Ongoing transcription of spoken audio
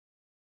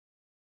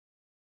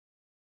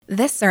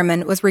This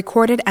sermon was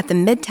recorded at the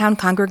Midtown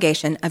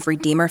congregation of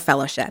Redeemer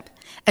Fellowship,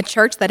 a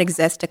church that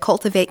exists to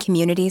cultivate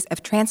communities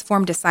of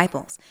transformed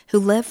disciples who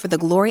live for the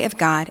glory of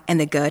God and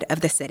the good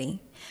of the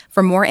city.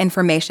 For more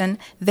information,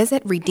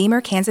 visit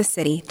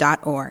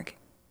redeemerkansascity.org.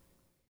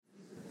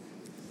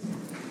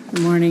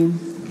 Good morning.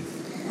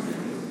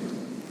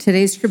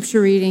 Today's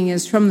scripture reading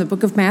is from the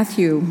book of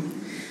Matthew,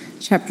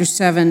 chapter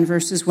 7,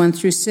 verses 1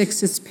 through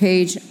 6. It's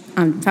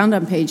found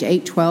on page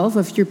 812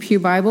 of your pew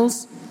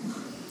Bibles.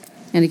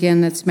 And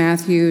again, that's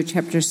Matthew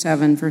chapter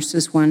 7,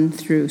 verses 1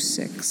 through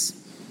 6.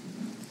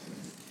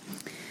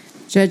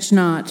 Judge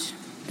not,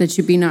 that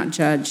you be not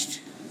judged.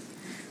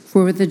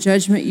 For with the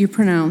judgment you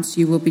pronounce,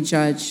 you will be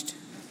judged.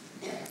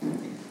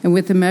 And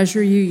with the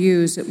measure you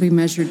use, it will be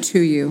measured to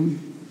you.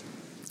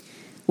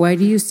 Why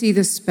do you see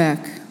the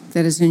speck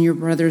that is in your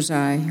brother's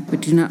eye,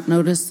 but do not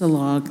notice the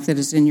log that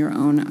is in your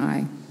own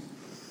eye?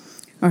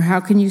 Or how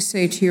can you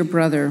say to your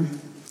brother,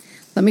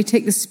 let me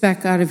take the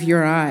speck out of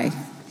your eye,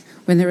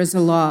 when there is a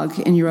log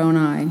in your own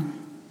eye?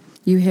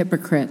 You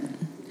hypocrite.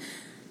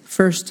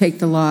 First take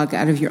the log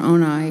out of your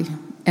own eye,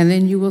 and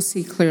then you will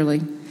see clearly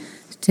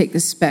to take the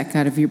speck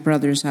out of your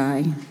brother's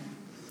eye.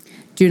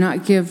 Do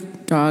not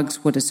give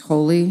dogs what is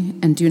holy,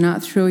 and do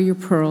not throw your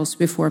pearls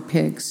before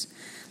pigs,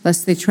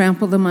 lest they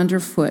trample them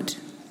underfoot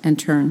and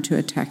turn to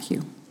attack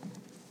you.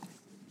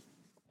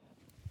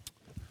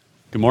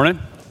 Good morning.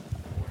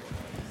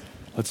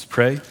 Let's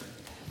pray.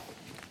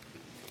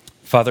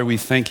 Father, we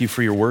thank you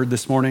for your word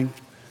this morning.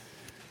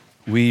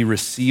 We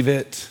receive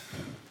it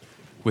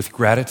with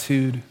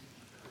gratitude,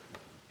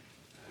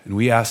 and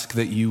we ask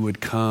that you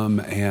would come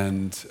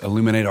and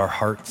illuminate our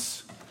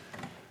hearts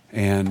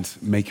and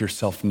make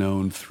yourself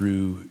known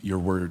through your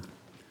word.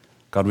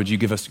 God, would you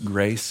give us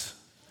grace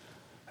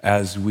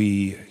as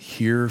we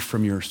hear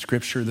from your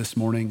scripture this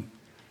morning,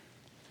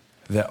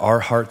 that our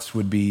hearts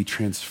would be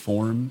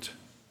transformed,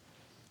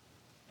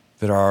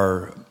 that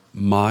our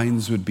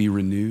minds would be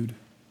renewed,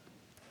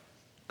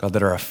 God,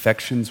 that our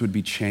affections would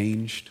be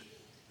changed,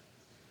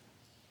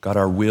 God,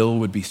 our will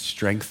would be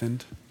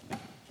strengthened.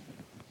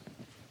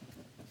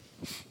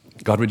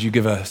 God, would you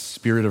give a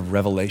spirit of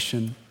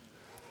revelation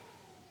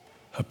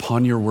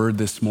upon your word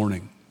this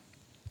morning?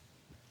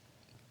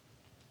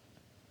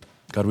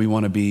 God, we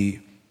want to be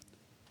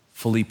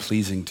fully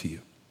pleasing to you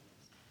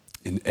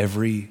in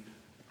every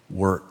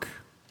work.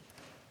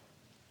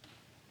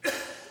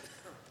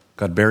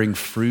 God, bearing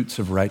fruits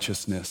of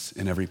righteousness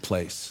in every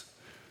place,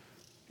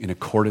 in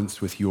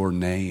accordance with your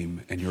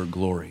name and your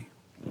glory.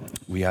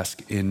 We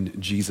ask in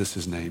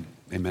Jesus' name,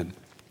 amen.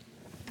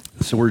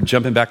 So we're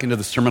jumping back into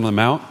the Sermon on the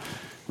Mount.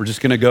 We're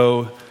just going to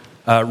go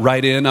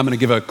right in. I'm going to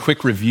give a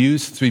quick review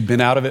since we've been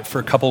out of it for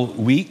a couple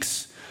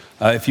weeks.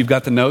 If you've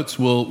got the notes,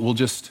 we'll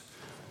just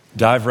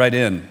dive right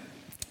in.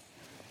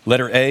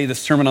 Letter A, the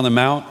Sermon on the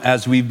Mount,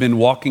 as we've been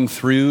walking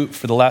through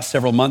for the last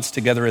several months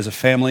together as a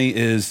family,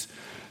 is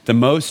the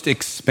most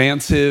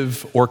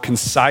expansive or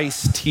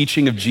concise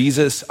teaching of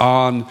Jesus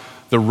on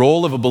the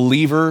role of a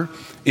believer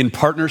in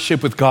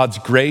partnership with God's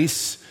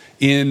grace,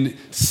 in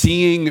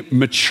seeing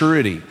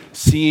maturity,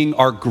 seeing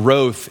our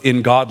growth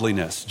in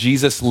godliness.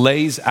 Jesus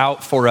lays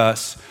out for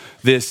us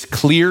this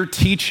clear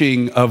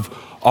teaching of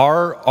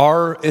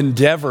our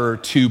endeavor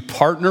to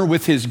partner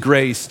with his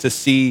grace to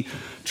see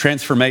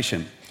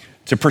transformation,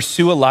 to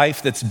pursue a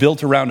life that's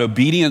built around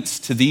obedience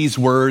to these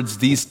words,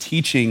 these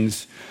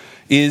teachings,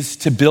 is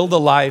to build a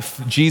life,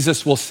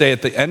 Jesus will say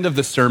at the end of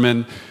the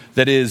sermon,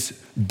 that is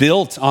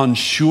built on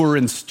sure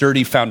and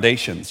sturdy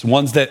foundations,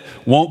 ones that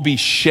won't be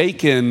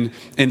shaken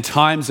in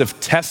times of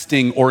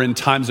testing or in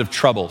times of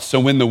trouble. So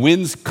when the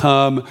winds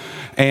come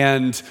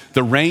and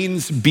the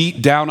rains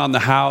beat down on the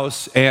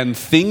house and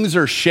things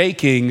are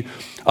shaking,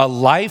 a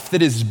life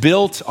that is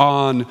built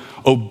on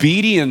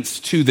obedience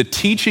to the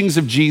teachings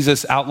of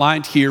Jesus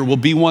outlined here will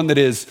be one that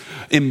is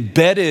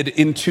embedded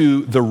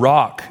into the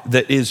rock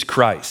that is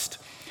Christ.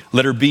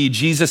 Letter B,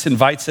 Jesus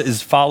invites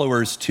his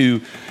followers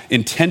to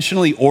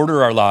intentionally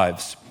order our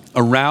lives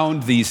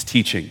around these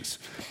teachings.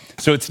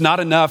 So it's not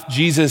enough,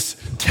 Jesus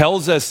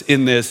tells us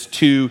in this,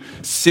 to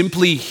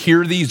simply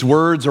hear these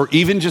words or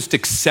even just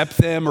accept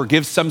them or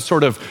give some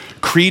sort of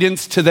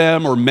credence to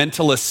them or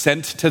mental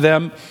assent to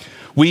them.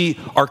 We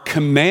are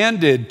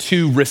commanded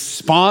to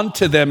respond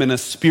to them in a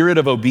spirit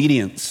of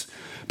obedience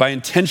by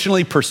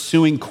intentionally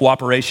pursuing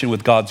cooperation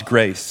with God's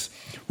grace,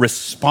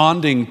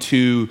 responding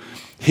to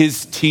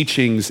his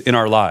teachings in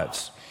our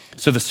lives.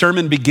 So the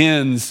sermon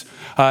begins,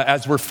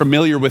 as we're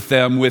familiar with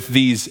them, with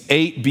these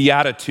 8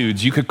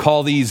 Beatitudes. You could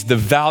call these the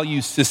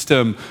value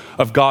system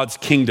of God's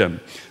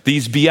kingdom.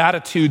 These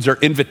Beatitudes are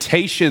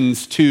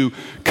invitations to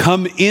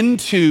come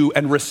into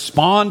and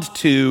respond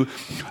to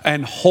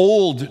and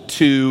hold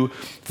to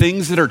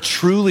things that are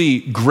truly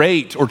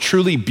great or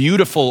truly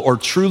beautiful or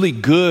truly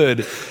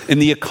good in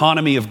the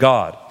economy of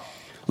God.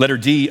 Letter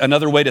D,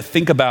 another way to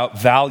think about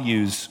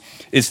values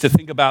is to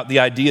think about the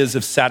ideas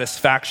of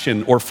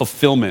satisfaction or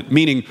fulfillment,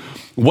 meaning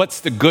what's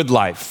the good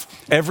life?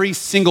 Every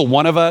single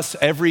one of us,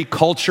 every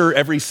culture,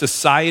 every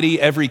society,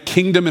 every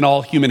kingdom in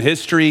all human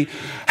history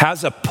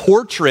has a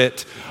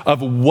portrait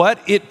of what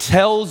it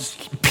tells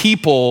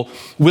people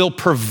will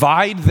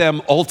provide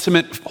them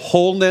ultimate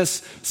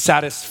wholeness,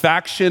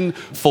 satisfaction,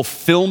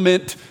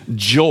 fulfillment,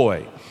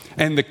 joy.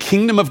 And the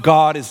kingdom of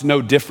God is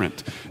no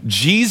different.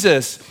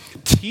 Jesus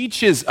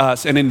teaches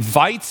us and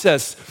invites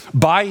us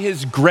by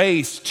his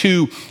grace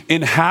to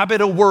inhabit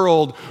a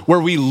world where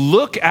we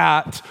look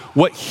at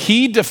what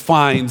he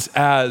defines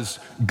as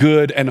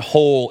good and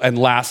whole and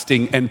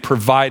lasting and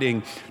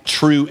providing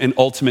true and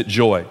ultimate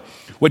joy.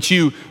 What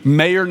you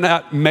may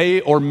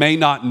or may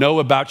not know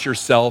about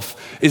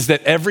yourself is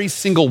that every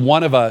single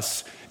one of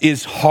us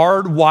is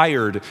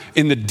hardwired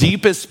in the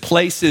deepest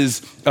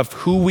places of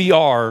who we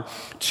are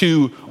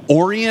to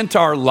orient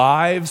our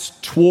lives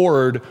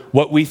toward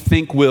what we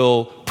think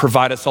will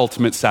provide us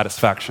ultimate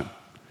satisfaction.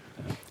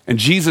 And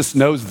Jesus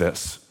knows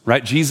this,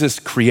 right? Jesus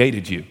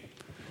created you.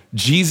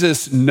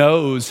 Jesus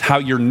knows how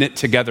you're knit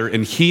together,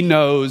 and he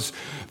knows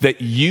that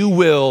you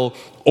will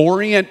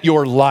orient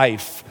your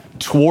life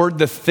toward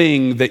the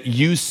thing that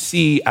you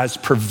see as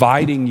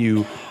providing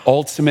you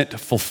ultimate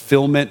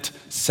fulfillment,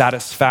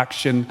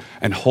 satisfaction,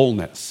 and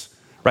wholeness,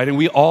 right? And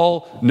we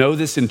all know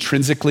this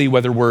intrinsically,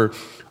 whether we're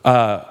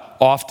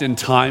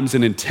oftentimes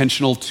and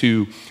intentional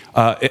to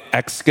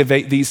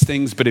excavate these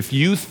things. But if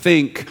you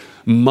think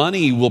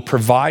money will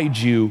provide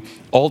you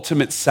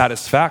ultimate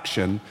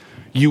satisfaction,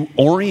 you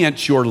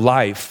orient your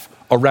life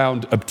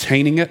around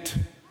obtaining it,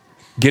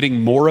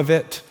 getting more of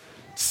it,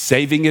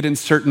 saving it in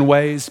certain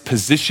ways,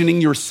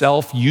 positioning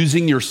yourself,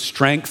 using your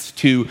strengths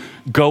to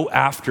go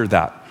after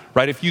that,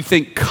 right? If you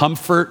think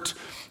comfort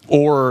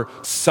or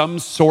some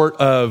sort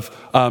of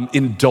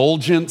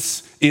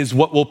indulgence is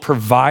what will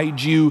provide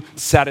you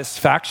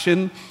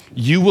satisfaction,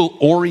 you will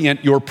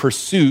orient your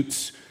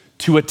pursuits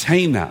to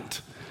attain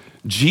that.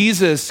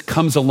 Jesus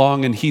comes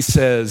along and he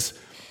says,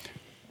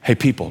 hey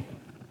people,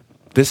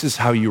 this is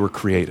how you were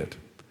created.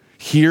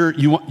 Here,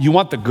 you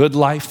want the good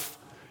life,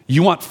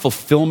 you want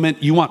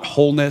fulfillment, you want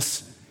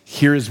wholeness,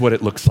 here is what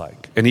it looks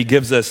like. And he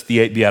gives us the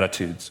 8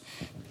 Beatitudes.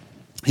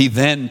 He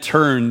then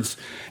turns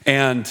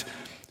and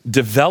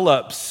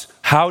develops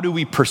how do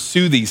we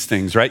pursue these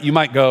things, right? You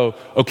might go,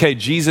 okay,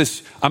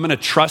 Jesus, I'm going to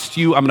trust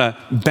you. I'm going to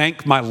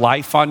bank my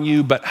life on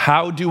you, but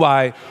how do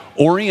I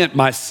orient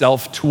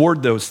myself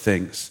toward those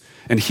things?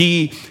 And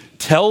he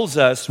tells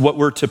us what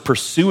we're to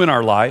pursue in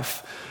our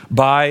life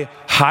by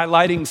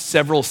highlighting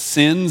several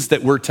sins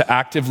that we're to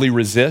actively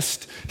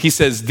resist. He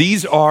says,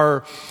 these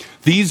are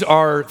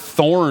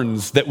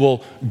thorns that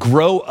will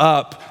grow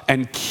up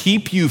and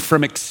keep you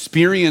from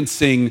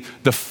experiencing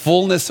the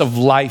fullness of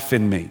life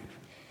in me.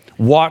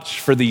 Watch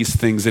for these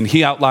things. And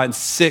he outlines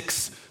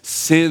 6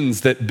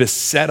 sins that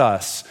beset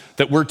us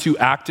that we're to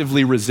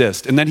actively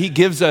resist. And then he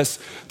gives us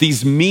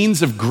these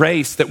means of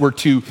grace that we're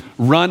to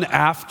run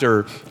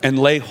after and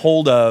lay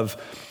hold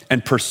of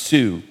and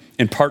pursue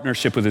in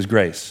partnership with his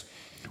grace.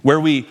 Where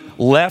we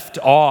left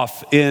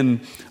off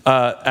in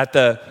at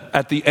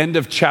the end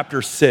of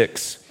chapter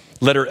 6,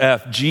 letter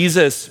F,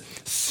 Jesus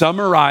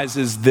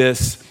summarizes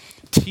this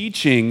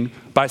teaching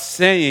by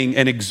saying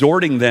and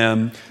exhorting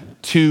them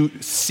to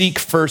seek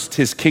first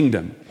his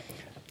kingdom,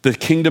 the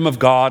kingdom of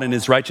God and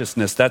his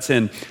righteousness. That's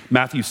in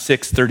Matthew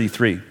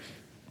 6:33.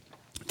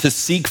 To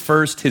seek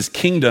first his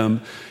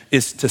kingdom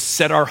is to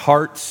set our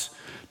hearts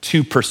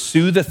to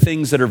pursue the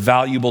things that are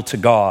valuable to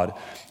God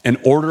and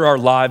order our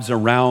lives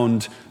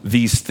around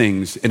these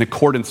things in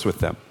accordance with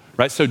them.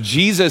 Right? So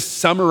Jesus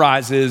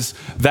summarizes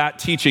that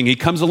teaching. He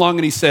comes along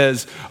and he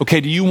says, okay,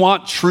 do you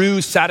want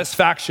true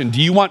satisfaction? Do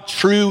you want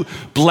true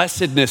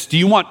blessedness? Do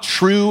you want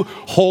true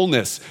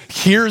wholeness?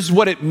 Here's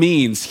what it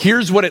means.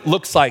 Here's what it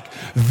looks like.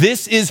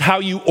 This is how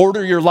you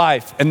order your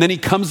life. And then he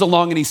comes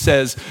along and he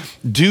says,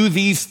 do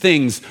these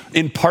things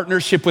in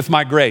partnership with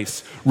my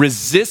grace.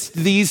 Resist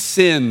these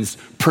sins.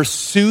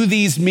 Pursue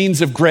these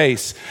means of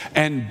grace.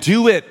 And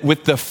do it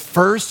with the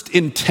first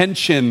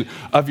intention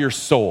of your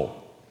soul.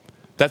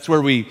 That's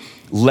where we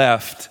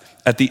left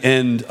at the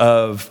end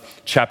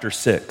of chapter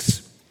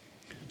 6.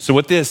 So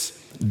what this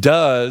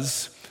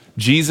does,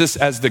 Jesus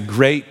as the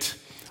great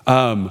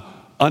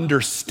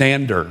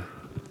understander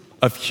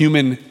of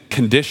human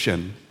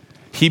condition,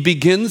 he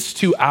begins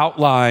to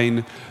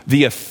outline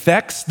the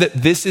effects that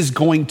this is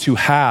going to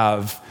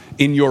have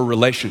in your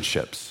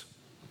relationships.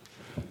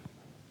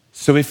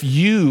 So if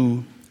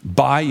you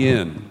buy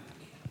in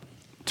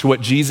to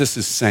what Jesus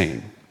is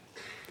saying,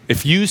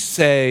 if you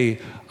say,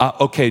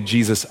 okay,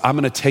 Jesus, I'm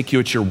going to take you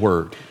at your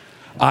word.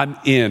 I'm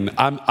in.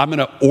 I'm going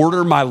to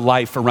order my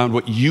life around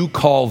what you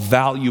call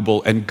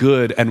valuable and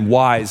good and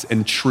wise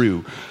and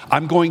true.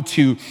 I'm going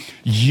to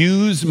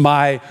use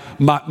my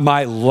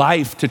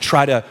life to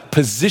try to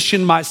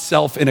position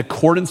myself in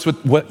accordance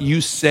with what you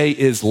say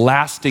is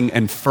lasting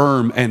and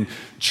firm and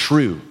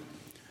true.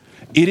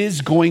 It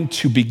is going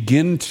to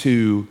begin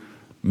to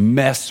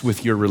mess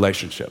with your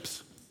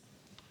relationships.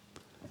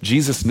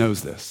 Jesus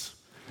knows this.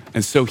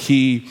 And so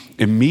he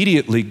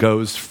immediately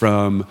goes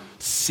from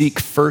seek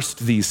first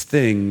these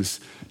things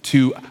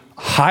to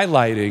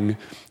highlighting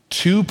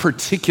two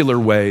particular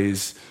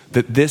ways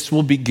that this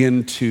will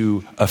begin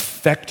to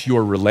affect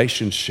your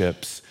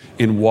relationships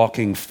in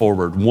walking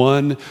forward.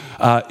 One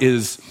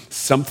is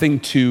something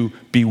to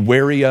be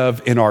wary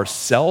of in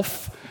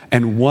ourself,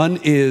 and one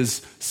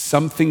is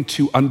something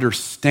to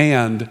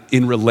understand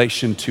in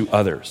relation to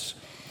others.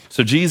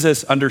 So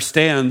Jesus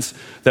understands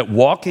that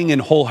walking in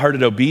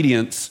wholehearted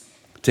obedience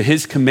to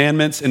his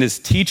commandments and his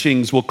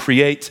teachings will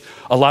create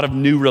a lot of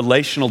new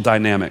relational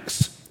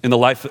dynamics in the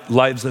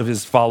lives of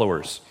his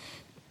followers.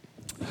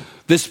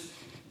 This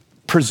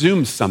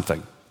presumes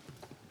something,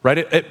 right?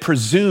 It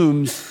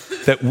presumes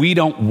that we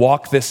don't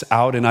walk this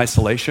out in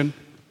isolation,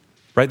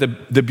 right?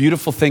 The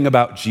beautiful thing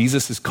about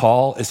Jesus'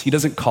 call is he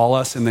doesn't call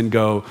us and then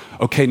go,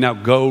 okay, now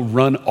go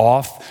run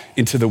off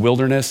into the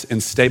wilderness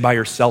and stay by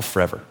yourself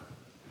forever,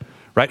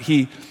 right?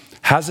 He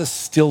has us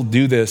still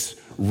do this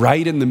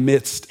right in the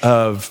midst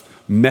of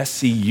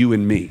messy you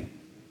and me,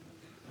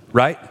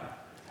 right?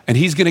 And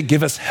he's going to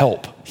give us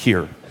help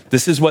here.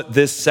 This is what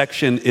this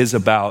section is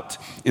about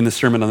in the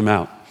Sermon on the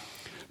Mount.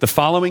 The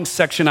following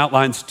section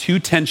outlines two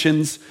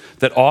tensions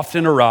that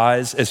often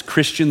arise as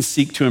Christians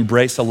seek to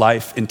embrace a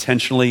life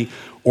intentionally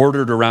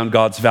ordered around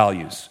God's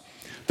values.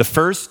 The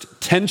first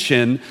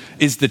tension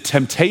is the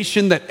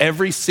temptation that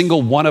every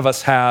single one of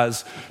us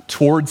has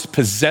towards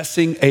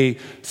possessing a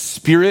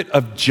spirit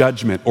of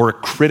judgment or a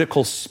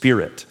critical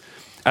spirit.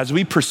 As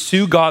we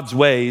pursue God's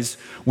ways,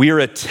 we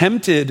are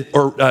tempted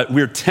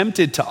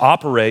to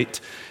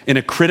operate in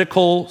a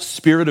critical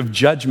spirit of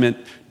judgment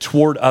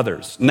toward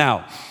others.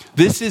 Now,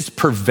 this is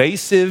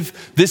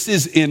pervasive. This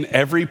is in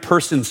every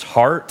person's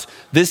heart.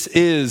 This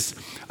is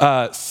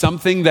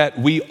something that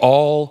we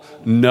all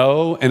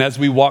know. And as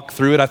we walk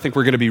through it, I think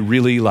we're going to be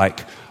really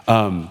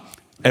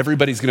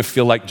everybody's going to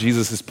feel like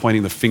Jesus is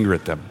pointing the finger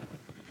at them,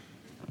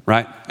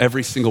 right?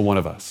 Every single one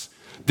of us.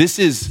 This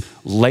is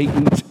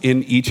latent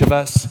in each of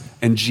us.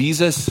 And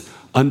Jesus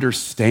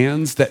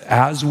understands that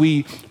as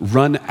we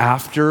run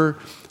after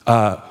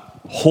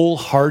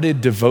wholehearted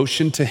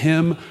devotion to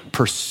him,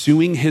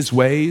 pursuing his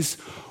ways,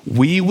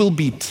 we will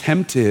be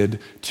tempted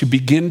to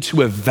begin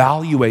to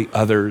evaluate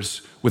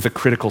others with a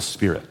critical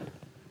spirit.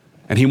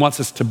 And he wants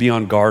us to be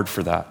on guard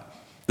for that.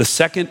 The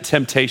second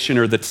temptation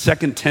or the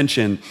second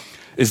tension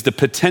is the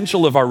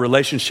potential of our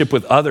relationship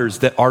with others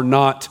that are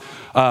not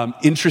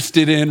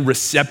interested in,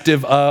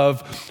 receptive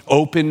of,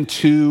 open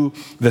to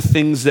the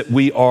things that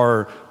we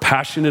are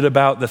passionate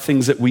about, the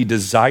things that we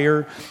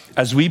desire.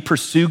 As we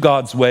pursue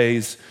God's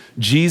ways,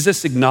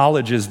 Jesus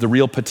acknowledges the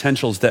real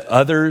potentials that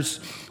others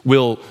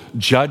will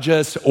judge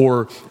us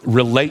or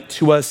relate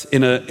to us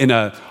in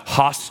a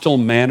hostile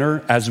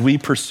manner as we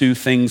pursue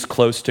things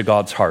close to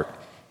God's heart.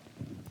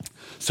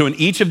 So in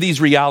each of these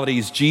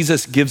realities,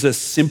 Jesus gives us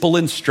simple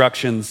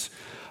instructions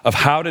of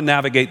how to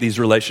navigate these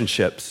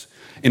relationships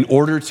in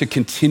order to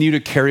continue to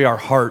carry our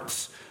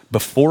hearts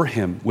before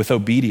him with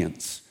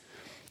obedience.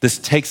 This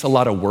takes a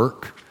lot of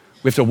work.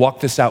 We have to walk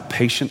this out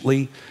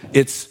patiently.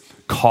 It's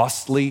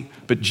costly,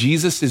 but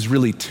Jesus is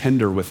really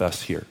tender with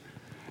us here.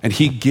 And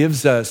he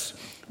gives us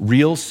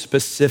real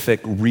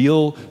specific,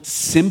 real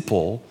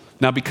simple.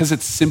 Now, because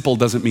it's simple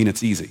doesn't mean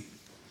it's easy.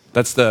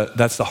 That's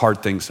the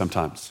hard thing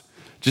sometimes.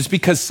 Just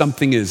because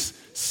something is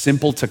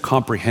simple to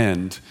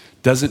comprehend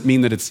doesn't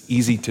mean that it's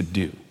easy to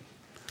do.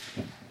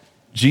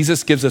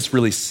 Jesus gives us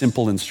really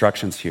simple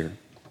instructions here.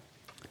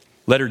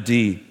 Letter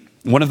D,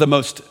 one of the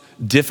most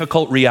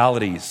difficult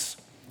realities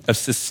of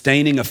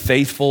sustaining a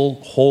faithful,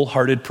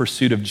 wholehearted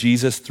pursuit of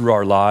Jesus through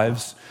our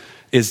lives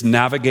is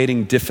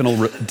navigating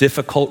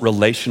difficult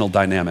relational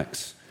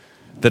dynamics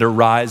that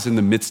arise in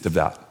the midst of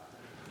that.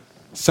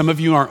 Some of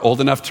you aren't old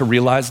enough to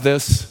realize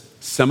this.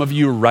 Some of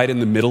you are right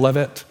in the middle of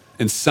it.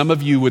 And some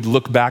of you would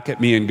look back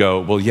at me and go,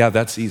 well, yeah,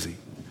 that's easy.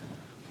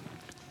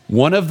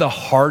 One of the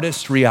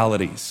hardest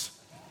realities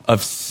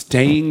of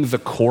staying the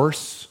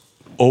course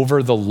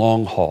over the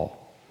long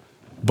haul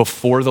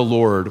before the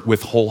Lord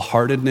with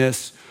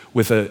wholeheartedness,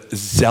 with a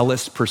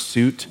zealous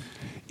pursuit,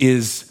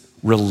 is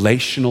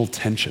relational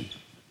tension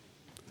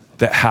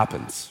that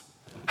happens.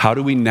 How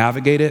do we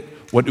navigate it?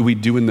 What do we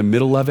do in the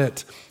middle of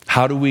it?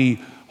 How do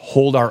we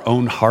hold our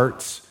own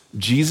hearts?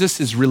 Jesus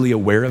is really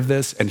aware of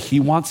this, and he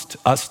wants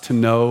us to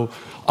know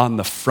on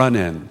the front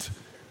end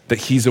that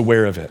he's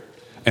aware of it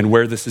and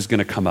where this is going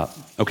to come up.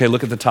 Okay,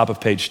 look at the top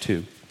of page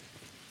 2.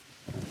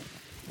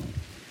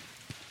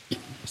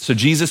 So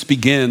Jesus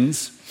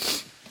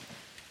begins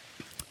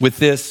with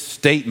this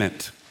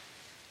statement,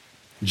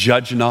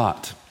 judge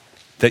not,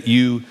 that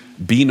you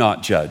be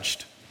not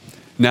judged.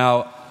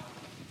 Now,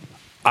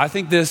 I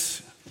think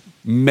this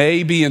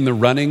may be in the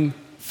running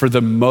for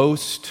the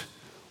most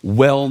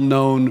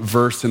well-known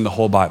verse in the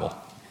whole Bible.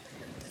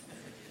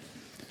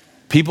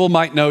 People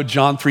might know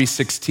John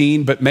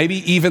 3:16, but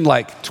maybe even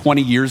like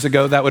 20 years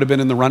ago that would have been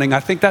in the running. I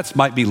think that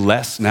might be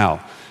less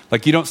now.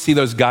 Like you don't see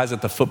those guys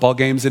at the football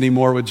games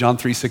anymore with John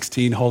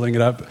 3:16 holding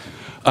it up.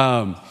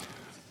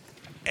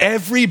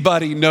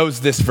 Everybody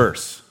knows this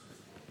verse.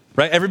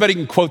 right? Everybody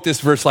can quote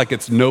this verse like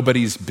it's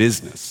nobody's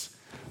business.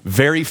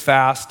 Very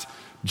fast,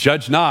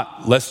 judge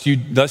not, lest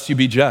you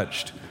be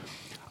judged.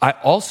 I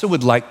also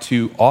would like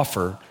to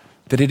offer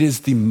that it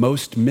is the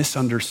most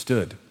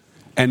misunderstood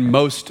and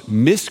most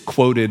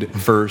misquoted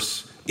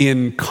verse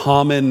in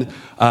common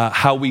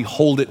how we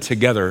hold it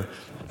together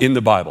in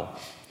the Bible.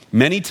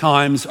 Many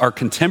times our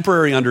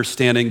contemporary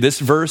understanding, this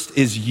verse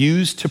is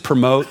used to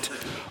promote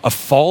a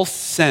false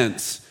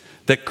sense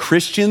that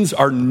Christians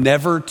are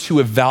never to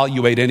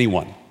evaluate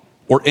anyone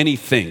or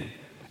anything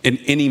in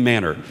any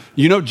manner.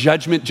 You know,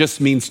 judgment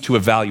just means to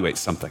evaluate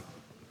something.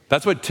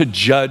 That's what to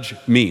judge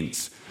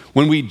means.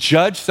 When we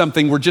judge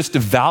something, we're just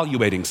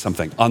evaluating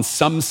something on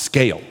some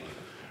scale,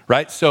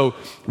 right? So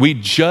we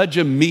judge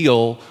a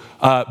meal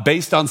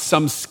based on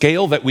some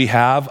scale that we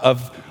have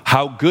of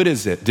how good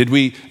is it? Did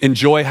we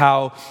enjoy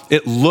how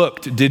it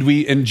looked? Did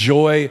we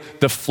enjoy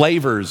the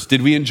flavors?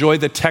 Did we enjoy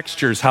the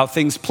textures, how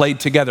things played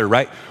together,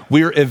 right?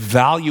 We're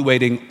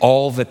evaluating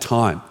all the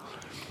time.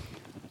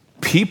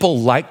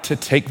 People like to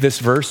take this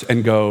verse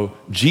and go,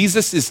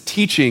 Jesus is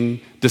teaching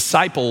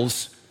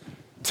disciples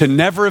to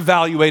never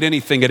evaluate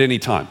anything at any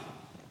time.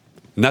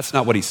 And that's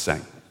not what he's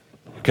saying.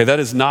 Okay, that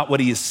is not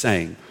what he is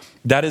saying.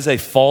 That is a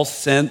false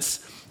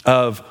sense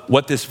of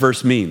what this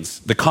verse means.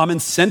 The common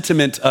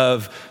sentiment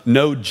of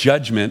no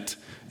judgment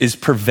is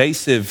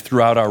pervasive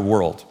throughout our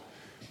world.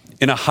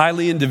 In a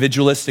highly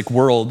individualistic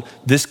world,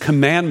 this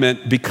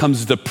commandment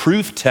becomes the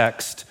proof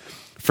text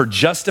for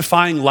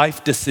justifying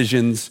life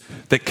decisions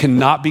that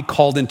cannot be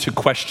called into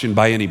question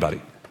by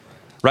anybody,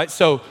 right?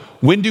 So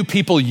when do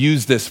people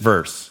use this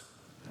verse?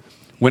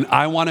 When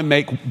I want to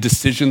make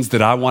decisions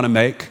that I want to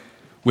make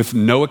with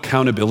no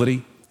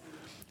accountability,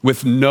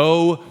 with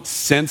no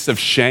sense of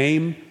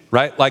shame,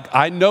 right? Like,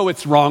 I know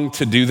it's wrong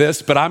to do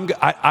this, but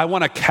I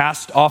want to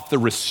cast off the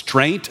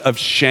restraint of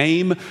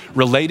shame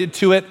related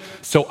to it.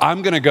 So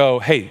I'm going to go,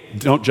 hey,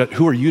 don't judge.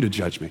 Who are you to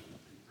judge me?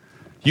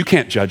 You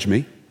can't judge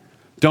me.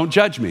 Don't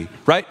judge me,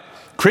 right?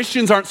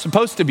 Christians aren't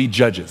supposed to be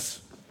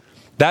judges.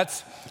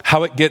 That's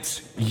how it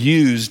gets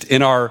used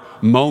in our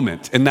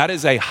moment. And that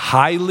is a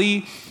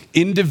highly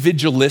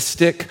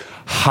individualistic,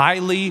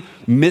 highly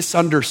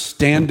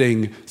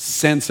misunderstanding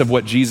sense of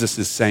what Jesus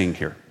is saying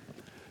here.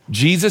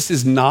 Jesus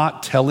is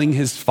not telling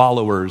his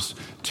followers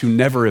to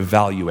never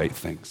evaluate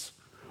things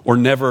or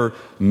never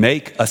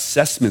make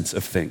assessments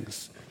of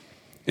things.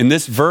 In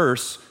this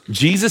verse,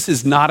 Jesus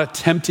is not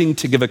attempting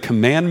to give a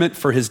commandment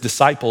for his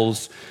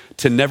disciples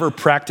to never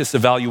practice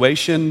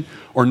evaluation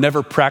or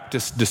never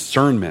practice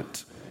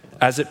discernment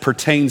as it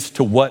pertains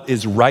to what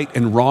is right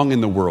and wrong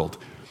in the world.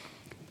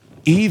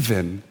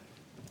 Even,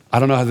 I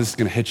don't know how this is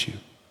going to hit you,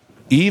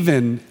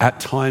 even at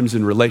times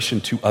in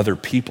relation to other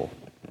people.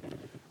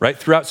 Right?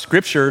 Throughout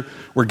Scripture,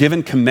 we're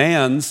given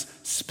commands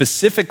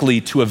specifically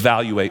to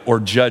evaluate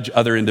or judge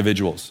other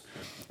individuals,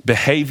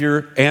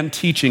 behavior and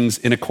teachings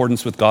in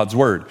accordance with God's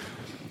word.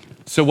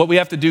 So what we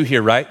have to do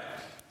here, right?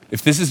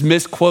 If this is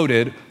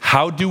misquoted,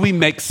 how do we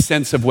make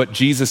sense of what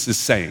Jesus is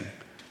saying?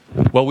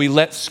 Well, we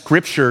let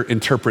Scripture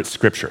interpret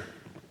Scripture,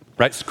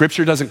 right?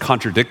 Scripture doesn't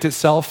contradict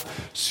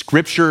itself.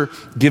 Scripture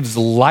gives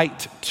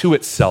light to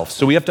itself.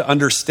 So we have to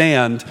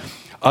understand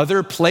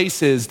other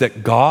places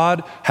that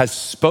God has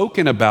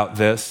spoken about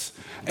this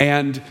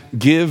and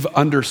give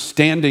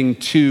understanding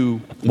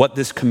to what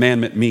this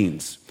commandment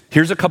means.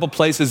 Here's a couple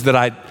places that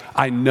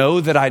I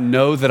know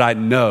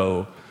that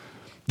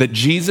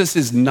Jesus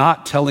is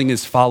not telling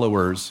his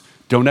followers,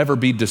 don't ever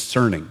be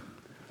discerning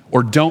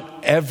or don't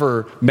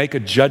ever make a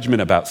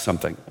judgment about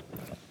something.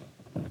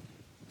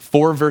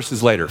 5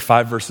 verses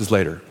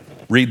later,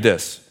 read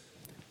this.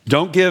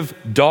 Don't give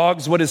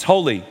dogs what is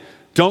holy.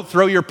 Don't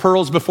throw your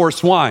pearls before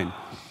swine.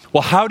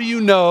 Well, how do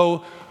you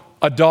know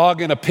a dog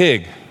and a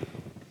pig?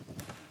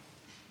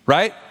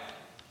 Right?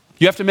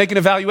 You have to make an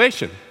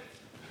evaluation.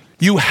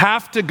 You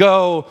have to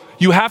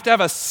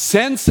have a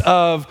sense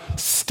of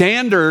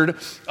standard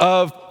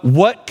of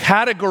what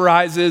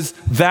categorizes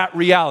that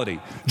reality.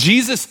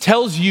 Jesus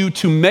tells you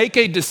to make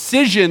a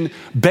decision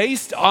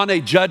based on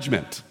a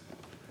judgment.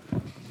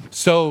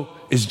 So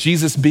is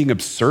Jesus being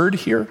absurd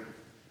here?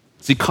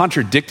 Is he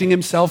contradicting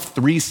himself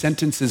 3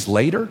 sentences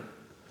later?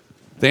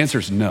 The answer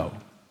is no.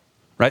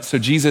 Right? So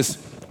Jesus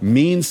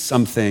means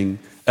something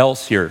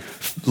else here.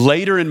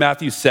 Later in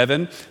Matthew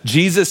 7,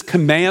 Jesus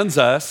commands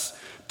us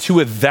to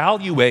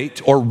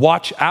evaluate or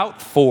watch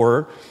out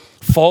for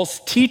false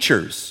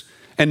teachers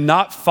and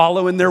not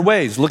follow in their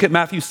ways. Look at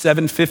Matthew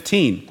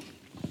 7:15.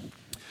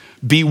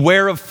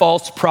 Beware of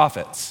false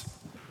prophets.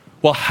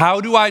 Well, how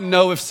do I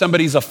know if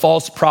somebody's a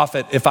false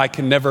prophet if I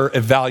can never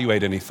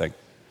evaluate anything?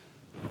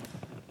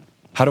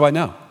 How do I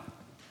know?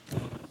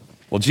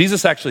 Well,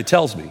 Jesus actually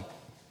tells me.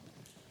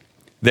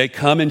 They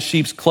come in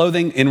sheep's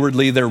clothing,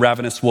 inwardly they're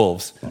ravenous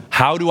wolves.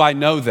 How do I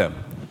know them?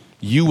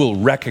 You will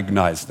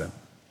recognize them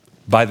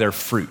by their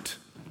fruit.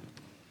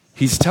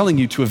 He's telling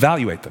you to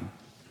evaluate them.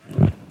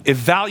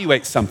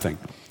 Evaluate something.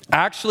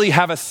 Actually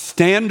have a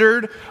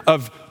standard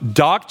of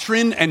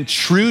doctrine and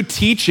true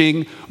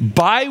teaching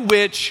by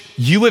which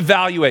you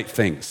evaluate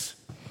things.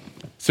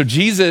 So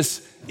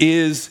Jesus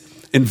is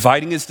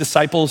inviting his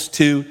disciples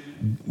to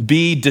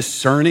be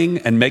discerning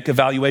and make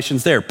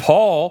evaluations there.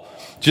 Paul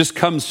just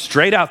comes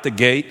straight out the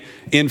gate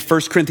in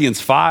 1 Corinthians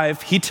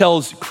 5. He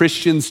tells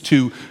Christians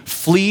to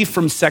flee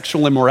from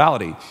sexual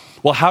immorality.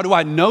 Well, how do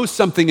I know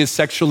something is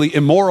sexually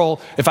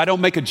immoral if I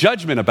don't make a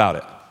judgment about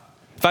it?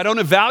 If I don't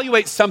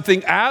evaluate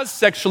something as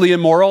sexually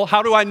immoral,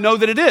 how do I know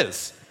that it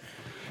is?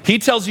 He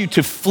tells you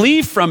to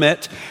flee from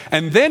it,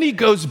 and then he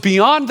goes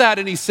beyond that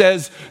and he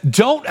says,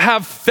 don't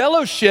have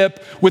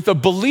fellowship with a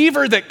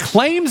believer that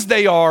claims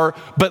they are,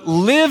 but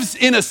lives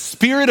in a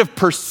spirit of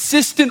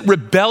persistent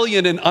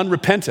rebellion and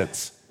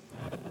unrepentance.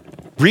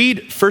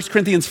 Read 1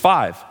 Corinthians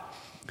 5.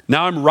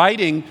 Now I'm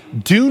writing,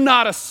 do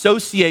not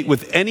associate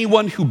with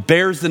anyone who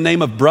bears the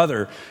name of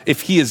brother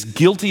if he is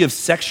guilty of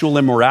sexual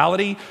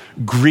immorality,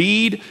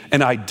 greed,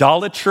 an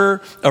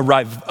idolater, a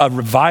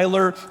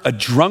reviler, a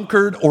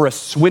drunkard, or a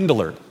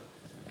swindler.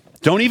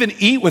 Don't even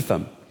eat with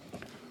them.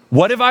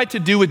 What have I to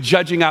do with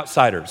judging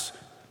outsiders?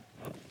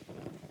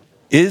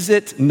 Is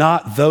it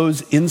not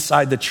those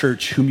inside the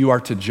church whom you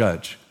are to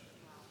judge?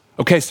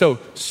 Okay, so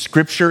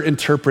Scripture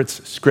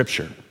interprets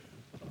Scripture.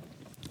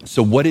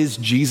 So what is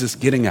Jesus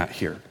getting at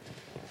here?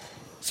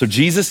 So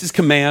Jesus'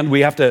 command, we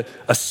have to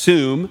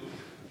assume,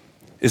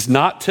 is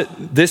not to,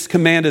 this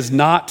command is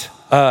not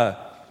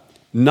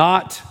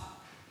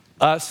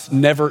us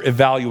never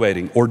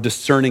evaluating or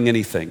discerning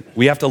anything.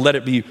 We have to let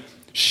it be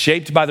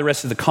shaped by the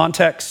rest of the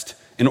context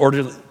in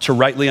order to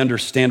rightly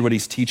understand what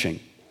he's teaching.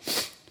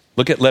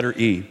 Look at letter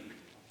E.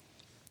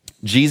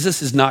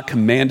 Jesus is not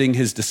commanding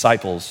his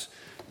disciples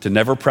to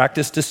never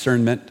practice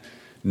discernment,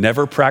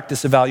 never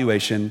practice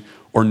evaluation,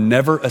 or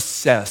never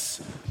assess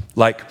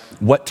like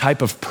what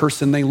type of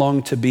person they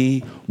long to be,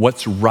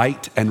 what's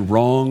right and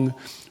wrong,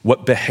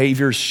 what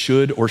behaviors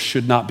should or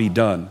should not be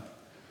done.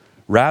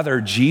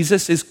 Rather,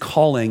 Jesus is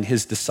calling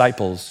his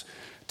disciples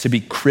to be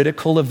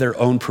critical of their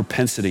own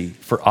propensity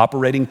for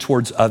operating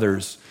towards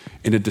others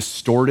in a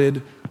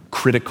distorted,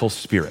 critical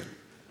spirit.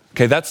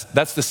 Okay, that's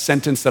the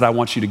sentence that I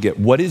want you to get.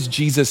 What is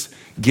Jesus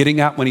getting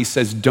at when he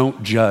says,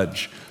 don't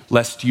judge,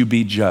 lest you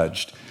be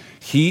judged?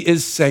 He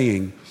is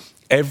saying,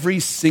 every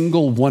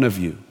single one of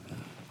you,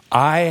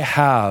 I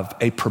have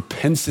a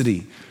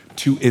propensity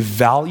to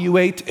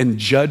evaluate and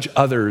judge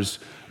others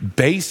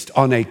based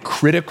on a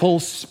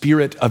critical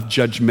spirit of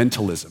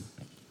judgmentalism.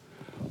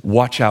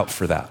 Watch out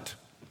for that.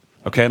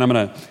 Okay, and I'm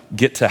going to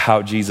get to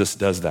how Jesus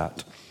does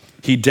that.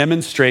 He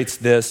demonstrates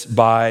this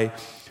by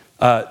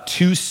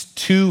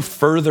two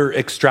further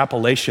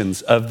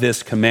extrapolations of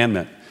this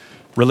commandment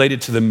related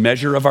to the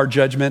measure of our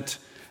judgment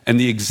and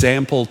the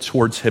example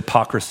towards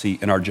hypocrisy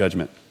in our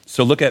judgment.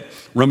 So look at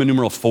Roman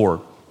numeral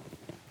 4.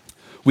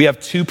 We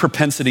have two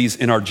propensities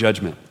in our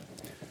judgment.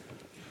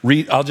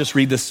 I'll just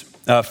read this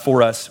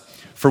for us.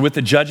 For with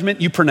the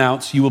judgment you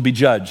pronounce, you will be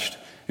judged.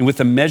 And with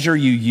the measure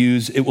you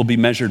use, it will be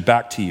measured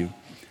back to you.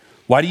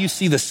 Why do you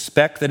see the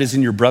speck that is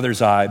in your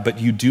brother's eye, but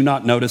you do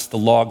not notice the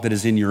log that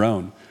is in your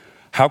own?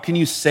 How can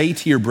you say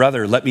to your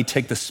brother, let me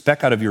take the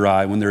speck out of your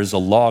eye when there is a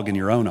log in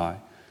your own eye?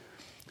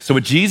 So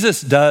what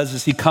Jesus does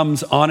is he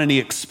comes on and he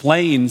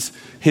explains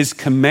his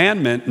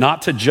commandment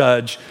not to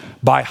judge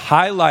by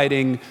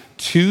highlighting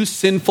two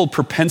sinful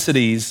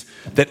propensities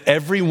that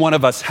every one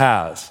of us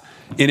has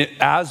in it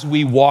as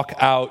we walk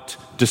out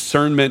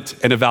discernment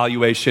and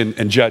evaluation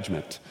and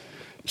judgment.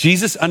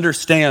 Jesus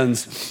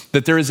understands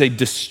that there is a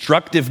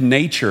destructive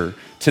nature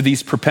to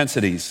these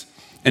propensities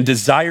and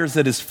desires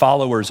that his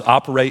followers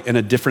operate in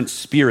a different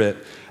spirit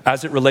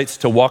as it relates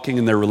to walking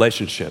in their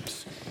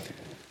relationships.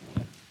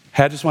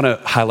 Hey, I just want to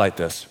highlight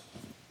this.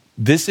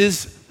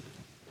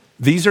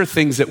 These are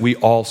things that we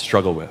all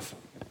struggle with.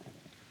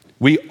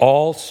 We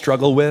all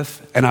struggle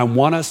with, and I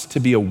want us to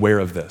be aware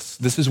of this.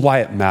 This is why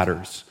it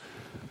matters.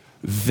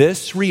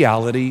 This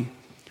reality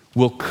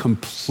will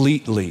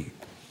completely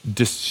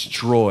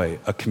destroy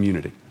a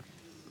community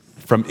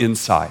from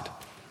inside.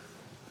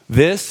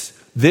 This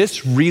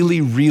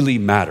really, really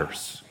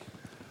matters.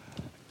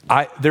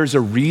 There's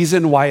a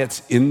reason why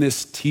it's in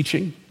this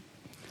teaching,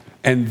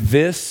 and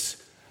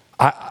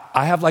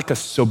I have like a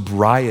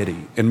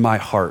sobriety in my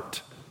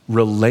heart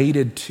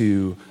related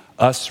to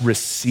us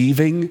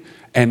receiving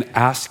and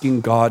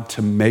asking God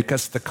to make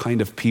us the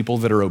kind of people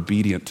that are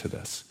obedient to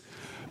this.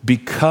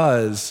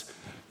 Because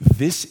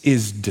this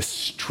is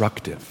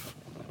destructive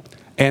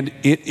and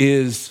it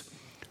is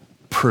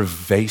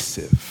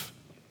pervasive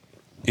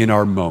in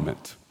our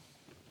moment.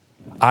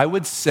 I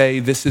would say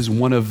this is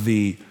one of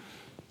the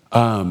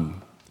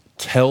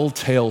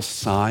telltale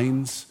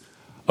signs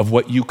of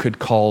what you could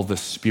call the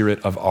spirit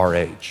of our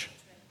age.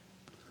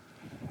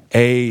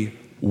 A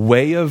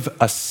way of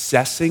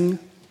assessing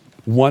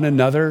one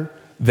another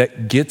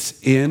that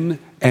gets in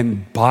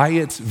and by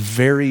its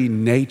very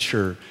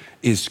nature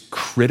is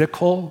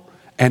critical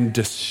and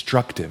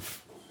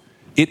destructive.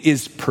 It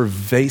is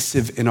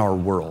pervasive in our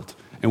world,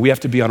 and we have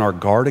to be on our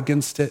guard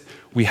against it.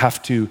 We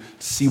have to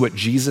see what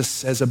Jesus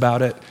says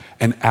about it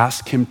and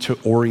ask him to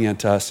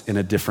orient us in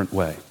a different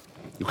way.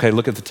 Okay,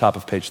 look at the top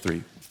of page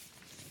 3.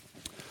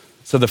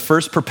 So the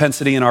first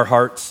propensity in our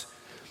hearts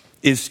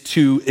is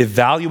to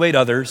evaluate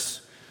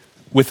others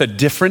with a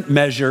different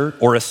measure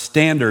or a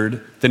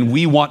standard than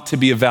we want to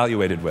be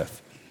evaluated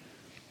with.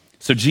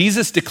 So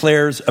Jesus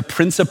declares a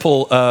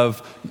principle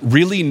of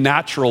really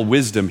natural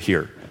wisdom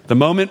here. The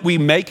moment we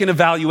make an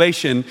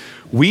evaluation,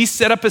 we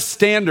set up a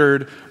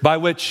standard by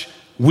which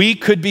we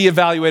could be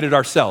evaluated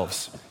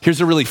ourselves.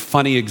 Here's a really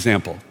funny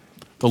example.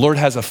 The Lord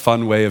has a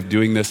fun way of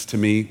doing this to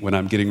me when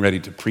I'm getting ready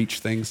to preach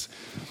things.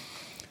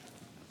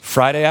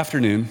 Friday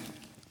afternoon,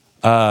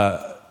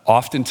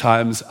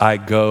 oftentimes I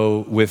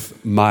go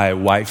with my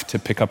wife to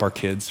pick up our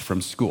kids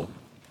from school.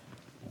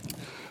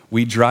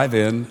 We drive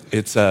in.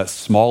 It's a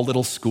small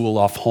little school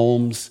off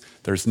Holmes.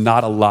 There's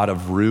not a lot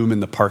of room in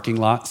the parking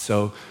lot.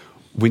 So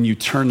when you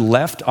turn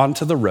left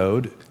onto the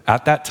road,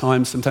 at that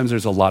time, sometimes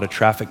there's a lot of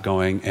traffic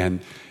going, and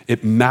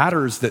it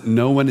matters that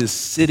no one is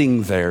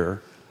sitting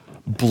there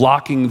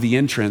blocking the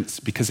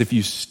entrance, because if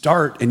you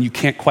start and you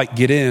can't quite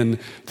get in,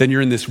 then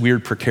you're in this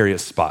weird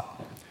precarious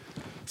spot.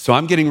 So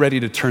I'm getting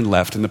ready to turn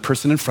left, and the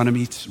person in front of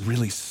me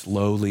really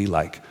slowly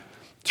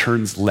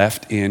turns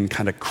left in,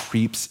 kind of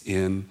creeps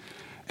in,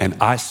 and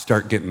I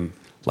start getting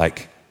a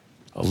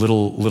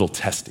little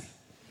testy.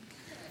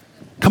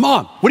 Come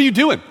on, what are you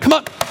doing? Come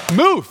on,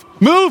 move,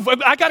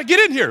 I gotta get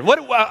in here.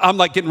 I'm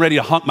getting ready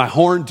to honk my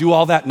horn, do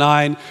all that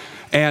nine,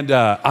 and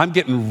I'm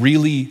getting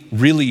really,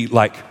 really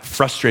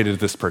frustrated at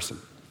this person,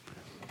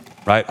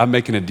 right? I'm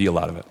making a deal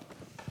out of it.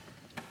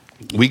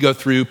 We go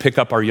through, pick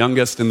up our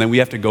youngest, and then we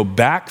have to go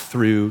back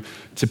through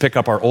to pick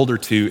up our older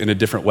two in a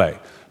different way,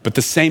 but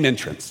the same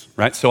entrance,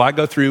 right? So I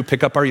go through,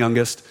 pick up our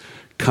youngest,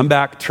 come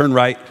back, turn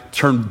right,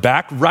 turn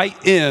back right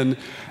in,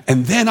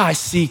 and then I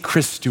see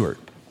Chris Stewart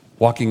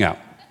walking out.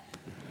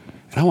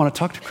 And I want to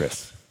talk to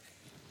Chris.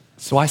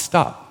 So I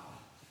stop.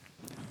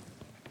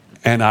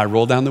 And I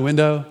roll down the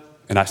window,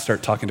 and I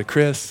start talking to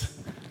Chris,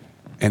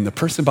 and the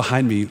person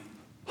behind me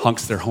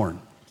honks their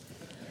horn.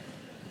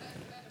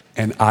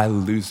 And I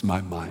lose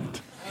my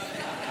mind.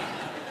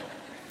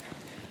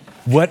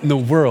 What in the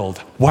world?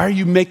 Why are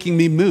you making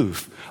me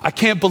move? I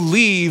can't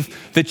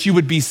believe that you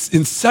would be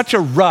in such a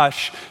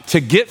rush to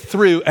get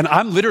through. And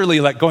I'm literally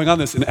going on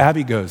this, and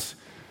Abby goes,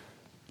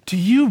 do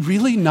you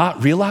really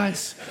not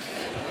realize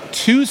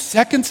 2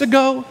 seconds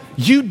ago,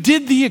 you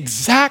did the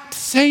exact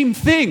same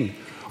thing?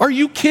 Are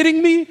you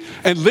kidding me?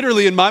 And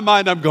literally in my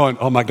mind, I'm going,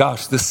 oh my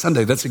gosh, this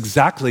Sunday, that's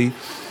exactly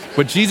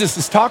what Jesus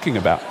is talking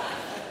about,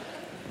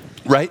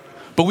 right?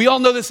 But we all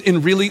know this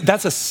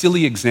that's a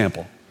silly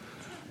example.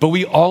 But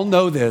we all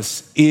know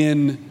this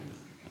in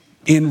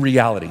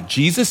reality.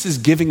 Jesus is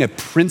giving a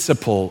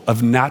principle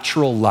of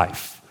natural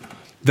life.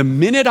 The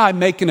minute I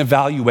make an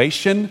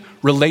evaluation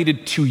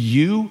related to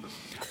you,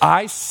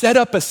 I set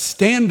up a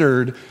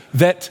standard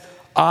that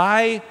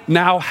I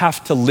now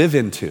have to live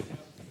into,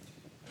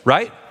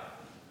 right?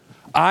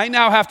 I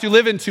now have to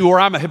live into, or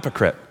I'm a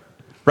hypocrite,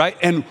 right?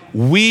 And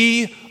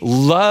we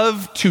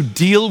love to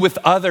deal with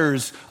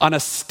others on a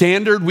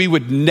standard we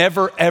would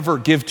never, ever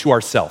give to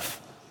ourselves,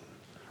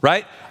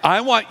 right?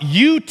 I want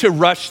you to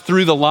rush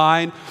through the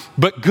line,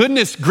 but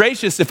goodness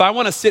gracious, if I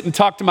want to sit and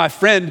talk to my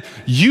friend,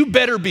 you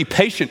better be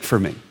patient for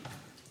me.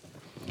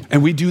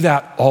 And we do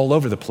that all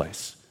over the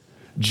place.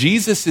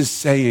 Jesus is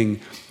saying,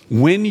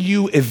 when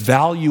you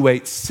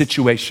evaluate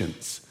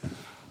situations,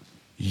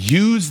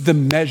 use the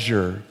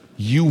measure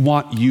you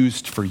want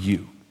used for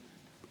you,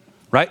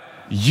 right?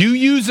 You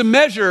use a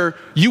measure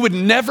you would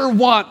never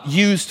want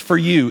used for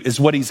you, is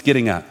what he's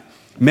getting at.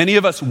 Many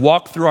of us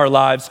walk through our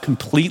lives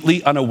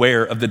completely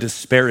unaware of the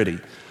disparity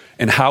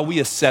in how we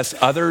assess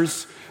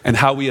others and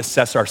how we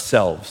assess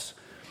ourselves.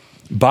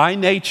 By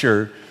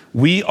nature,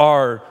 we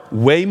are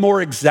way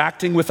more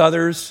exacting with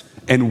others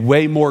and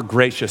way more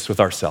gracious with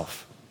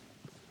ourselves.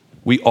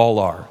 We all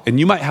are. And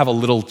you might have a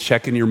little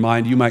check in your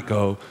mind. You might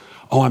go,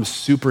 oh, I'm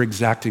super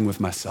exacting with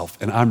myself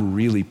and I'm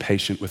really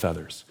patient with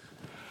others.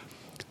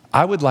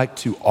 I would like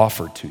to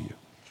offer to you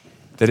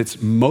that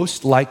it's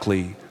most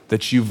likely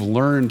that you've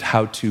learned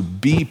how to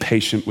be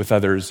patient with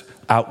others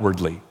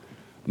outwardly.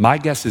 My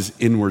guess is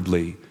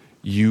inwardly,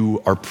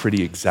 you are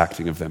pretty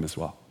exacting of them as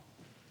well.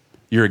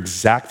 You're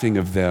exacting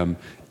of them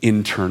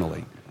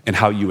internally and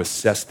how you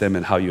assess them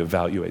and how you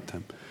evaluate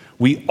them.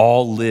 We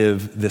all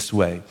live this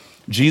way.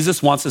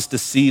 Jesus wants us to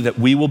see that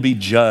we will be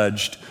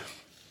judged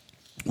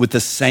with the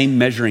same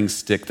measuring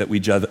stick that we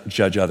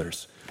judge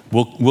others.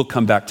 We'll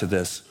come back to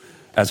this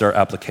as our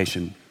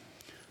application.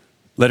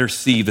 Letter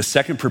C, the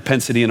second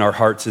propensity in our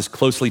hearts is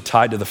closely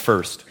tied to the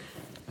first.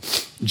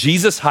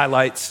 Jesus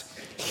highlights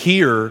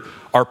here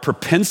our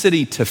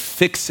propensity to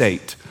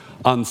fixate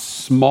on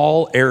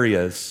small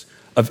areas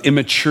of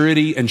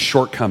immaturity and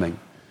shortcoming,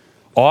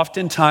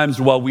 oftentimes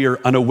while we are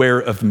unaware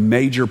of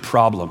major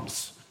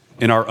problems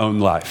in our own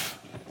life,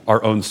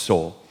 our own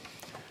soul.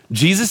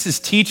 Jesus'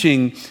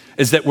 teaching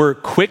is that we're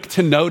quick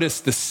to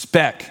notice the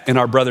speck in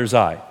our brother's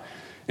eye.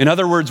 In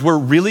other words, we're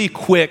really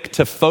quick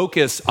to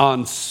focus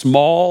on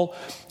small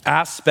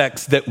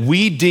aspects that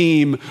we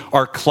deem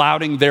are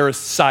clouding their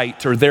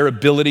sight or their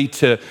ability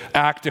to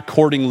act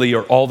accordingly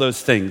or all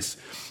those things.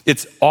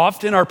 It's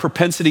often our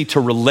propensity to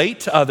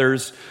relate to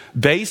others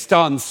based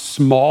on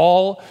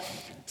small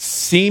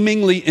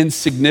seemingly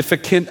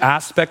insignificant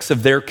aspects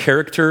of their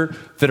character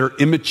that are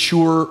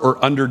immature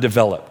or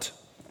underdeveloped.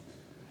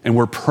 And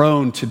we're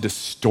prone to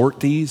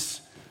distort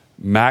these,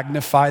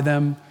 magnify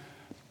them,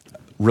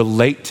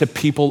 relate to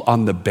people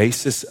on the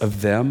basis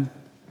of them,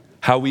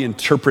 how we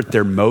interpret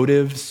their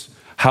motives,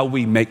 how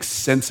we make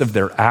sense of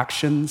their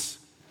actions.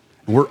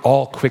 We're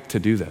all quick to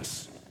do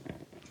this.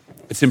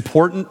 It's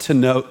important to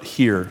note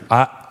here,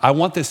 I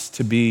want this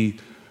to be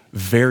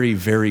very,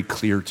 very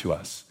clear to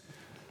us.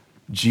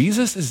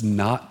 Jesus is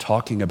not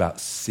talking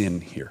about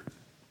sin here.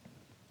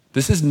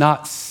 This is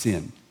not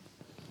sin.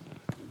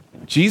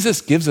 Jesus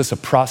gives us a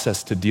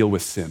process to deal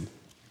with sin.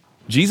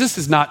 Jesus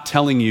is not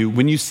telling you,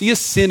 when you see a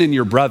sin in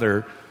your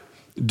brother,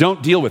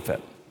 don't deal with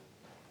it.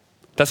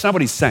 That's not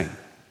what he's saying.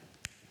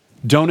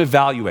 Don't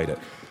evaluate it.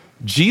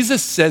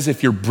 Jesus says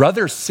if your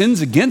brother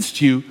sins against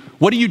you,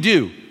 what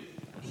do?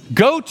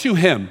 Go to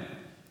him.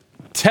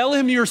 Tell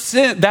him your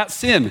sin, that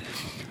sin.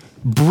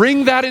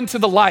 Bring that into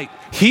the light.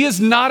 He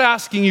is not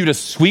asking you to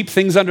sweep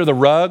things under the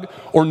rug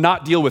or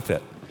not deal with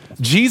it.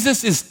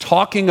 Jesus is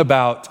talking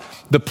about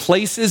the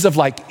places of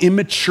like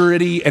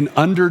immaturity and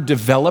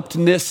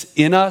underdevelopedness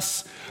in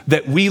us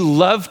that we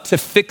love to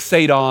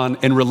fixate on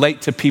and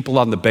relate to people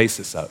on the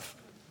basis of.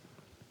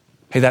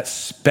 Hey, that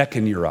speck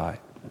in your eye.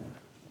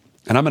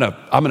 And I'm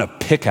gonna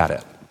pick at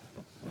it.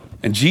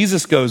 And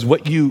Jesus goes,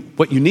 what you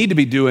need to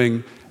be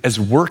doing is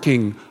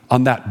working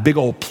on that big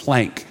old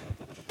plank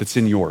that's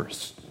in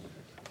yours.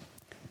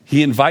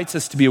 He invites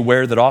us to be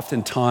aware that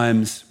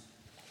oftentimes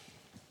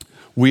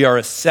we are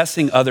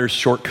assessing others'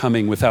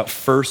 shortcoming without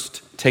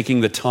first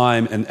taking the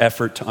time and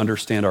effort to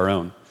understand our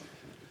own.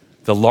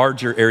 The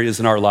larger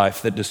areas in our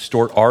life that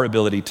distort our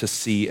ability to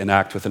see and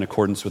act in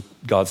accordance with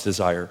God's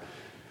desire.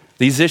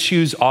 These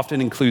issues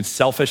often include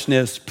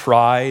selfishness,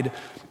 pride,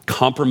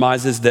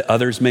 compromises that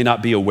others may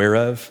not be aware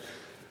of,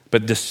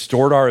 but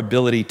distort our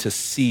ability to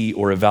see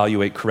or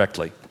evaluate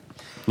correctly.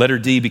 Letter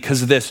D,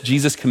 because of this,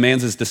 Jesus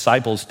commands his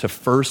disciples to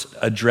first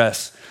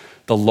address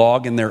the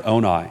log in their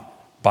own eye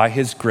by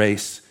his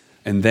grace,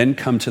 and then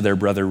come to their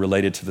brother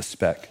related to the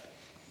speck.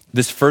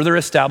 This further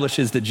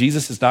establishes that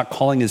Jesus is not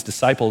calling his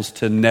disciples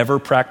to never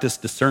practice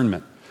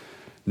discernment,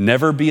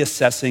 never be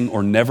assessing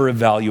or never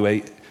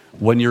evaluate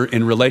when you're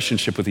in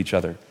relationship with each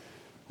other.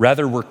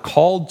 Rather, we're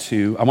called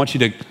to, I want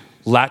you to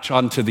latch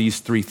on to these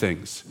three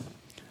things.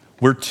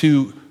 We're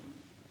to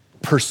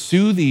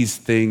pursue these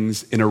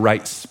things in a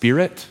right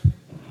spirit,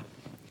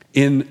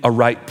 in a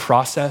right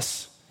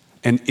process,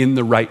 and in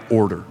the right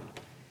order.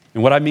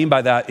 And what I mean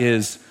by that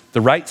is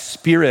the right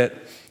spirit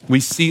we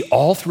see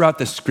all throughout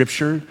the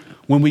scripture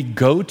when we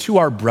go to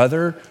our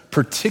brother,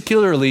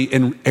 particularly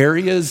in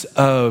areas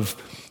of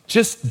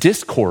just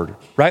discord,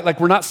 right? Like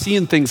we're not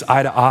seeing things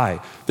eye to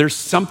eye. There's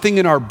something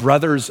in our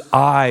brother's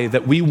eye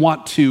that we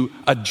want to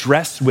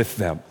address with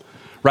them,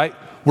 right?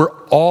 We're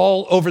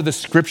all over the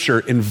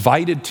scripture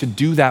invited to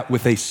do that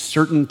with a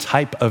certain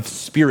type of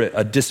spirit,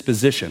 a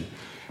disposition.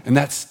 And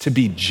that's to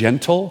be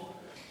gentle,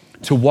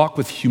 to walk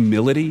with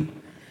humility,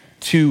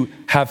 to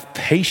have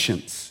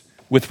patience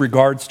with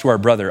regards to our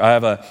brother. I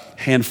have a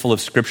handful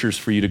of scriptures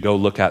for you to go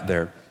look at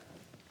there.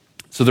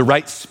 So the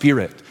right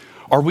spirit.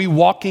 Are we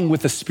walking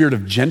with a spirit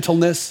of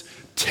gentleness,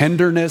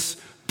 tenderness,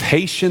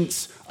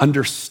 patience,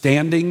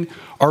 understanding?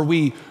 Are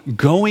we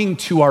going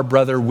to our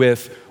brother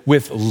with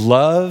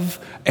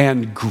love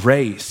and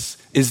grace?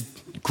 Is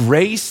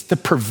grace the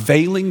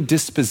prevailing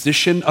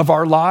disposition of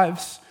our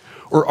lives?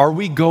 Or are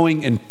we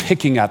going and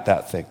picking at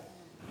that thing?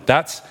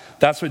 That's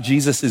what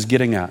Jesus is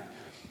getting at.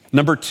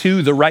 Number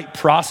two, the right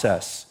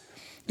process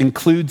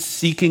includes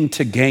seeking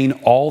to gain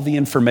all the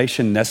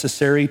information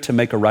necessary to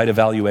make a right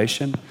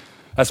evaluation.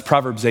 That's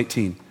Proverbs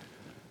 18.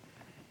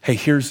 Hey,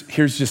 here's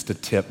just a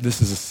tip.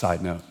 This is a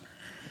side note.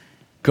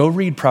 Go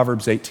read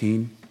Proverbs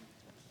 18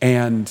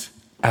 and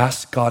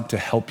ask God to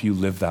help you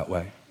live that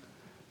way.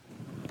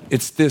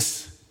 It's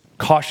this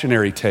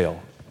cautionary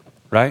tale,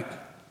 right?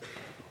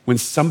 When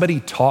somebody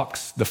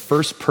talks, the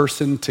first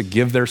person to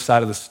give their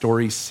side of the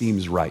story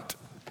seems right.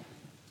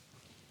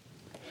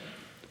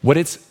 What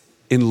it's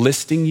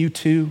enlisting you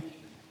to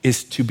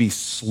is to be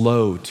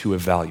slow to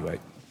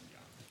evaluate,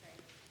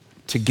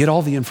 to get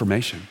all the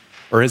information,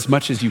 or as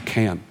much as you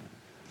can,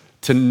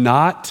 to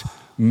not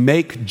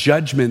make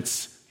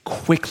judgments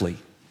quickly,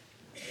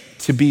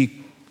 to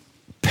be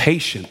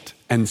patient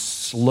and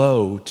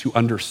slow to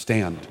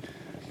understand,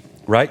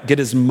 right? Get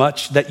as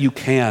much that you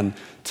can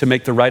to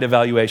make the right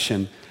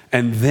evaluation.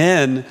 And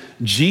then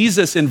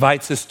Jesus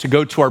invites us to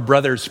go to our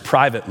brothers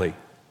privately.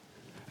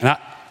 And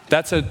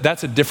that's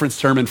a different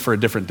sermon for a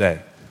different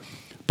day.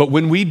 But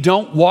when we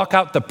don't walk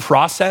out the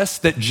process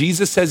that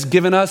Jesus has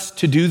given us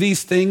to do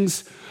these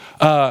things,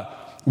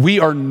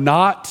 we're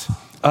not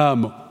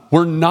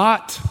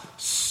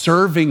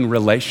serving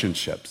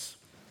relationships.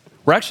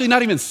 We're actually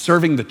not even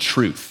serving the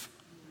truth.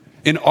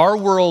 In our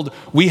world,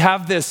 we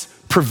have this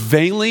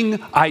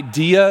prevailing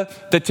idea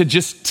that to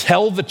just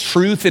tell the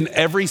truth in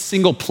every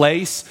single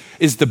place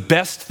is the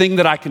best thing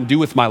that I can do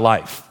with my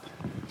life.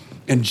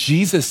 And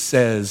Jesus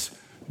says,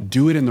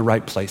 do it in the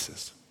right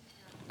places,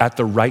 at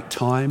the right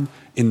time,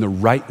 in the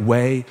right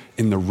way,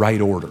 in the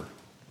right order.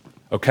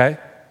 Okay?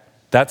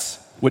 That's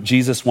what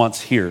Jesus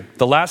wants here.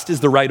 The last is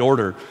the right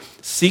order.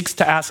 Seeks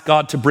to ask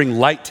God to bring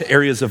light to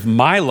areas of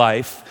my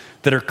life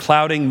that are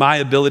clouding my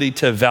ability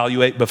to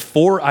evaluate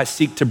before I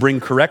seek to bring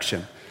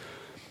correction.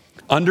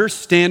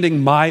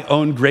 Understanding my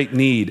own great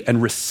need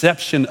and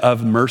reception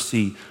of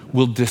mercy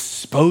will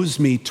dispose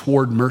me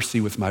toward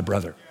mercy with my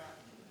brother.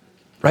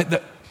 Right?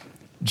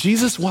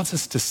 Jesus wants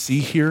us to see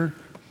here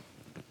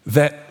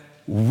that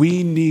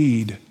we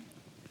need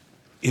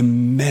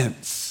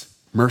immense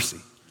mercy.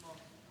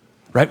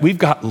 Right? We've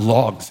got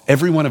logs.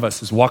 Every one of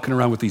us is walking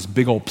around with these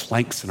big old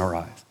planks in our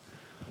eyes,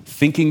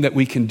 thinking that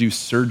we can do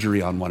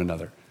surgery on one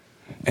another.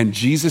 And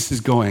Jesus is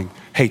going,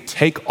 hey,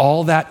 take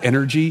all that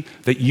energy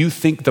that you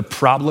think the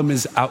problem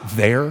is out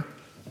there,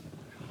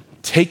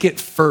 take it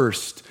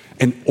first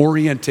and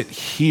orient it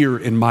here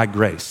in my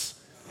grace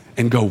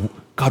and go,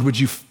 God, would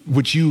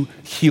you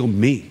heal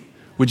me?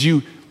 Would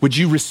you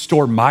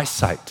restore my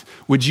sight?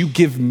 Would you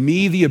give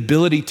me the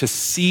ability to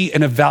see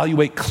and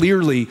evaluate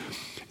clearly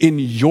in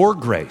your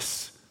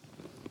grace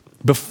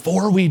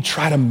before we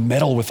try to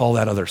meddle with all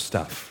that other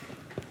stuff?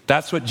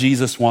 That's what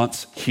Jesus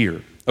wants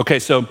here. Okay,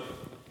 so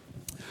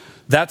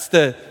that's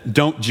the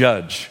don't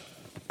judge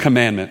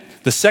commandment.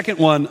 The second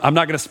one, I'm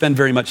not going to spend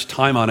very much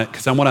time on it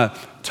because I want to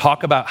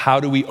talk about how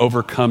do we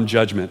overcome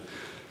judgment.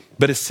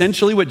 But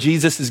essentially what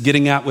Jesus is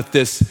getting at with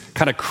this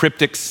kind of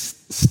cryptic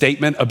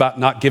statement about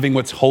not giving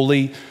what's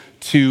holy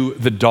to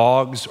the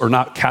dogs or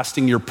not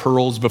casting your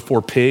pearls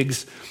before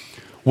pigs,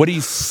 what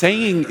he's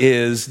saying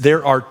is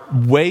there are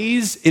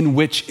ways in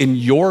which in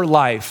your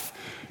life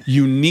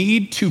you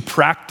need to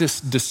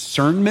practice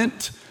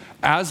discernment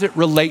as it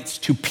relates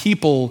to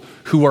people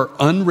who are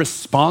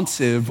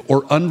unresponsive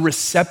or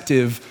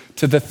unreceptive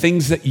to the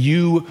things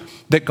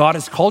that God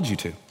has called you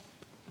to,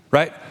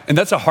 right? And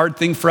that's a hard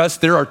thing for us.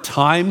 There are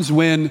times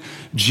when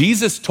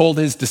Jesus told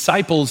his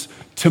disciples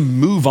to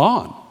move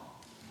on,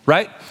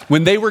 right?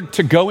 When they were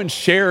to go and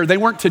share, they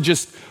weren't to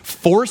just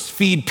force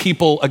feed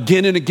people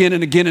again and again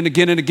and again and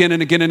again and again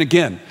and again and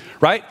again,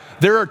 right?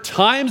 There are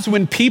times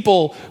when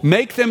people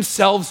make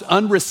themselves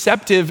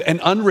unreceptive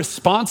and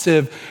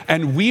unresponsive,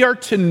 and we are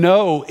to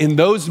know in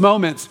those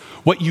moments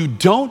what you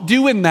don't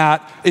do in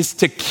that is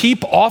to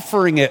keep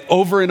offering it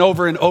over and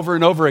over and over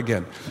and over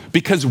again,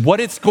 because what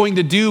it's going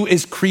to do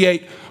is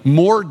create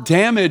more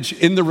damage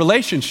in the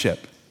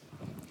relationship.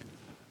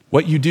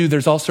 What you do,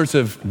 there's all sorts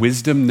of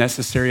wisdom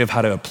necessary of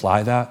how to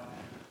apply that.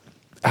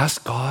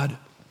 Ask God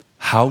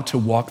how to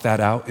walk that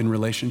out in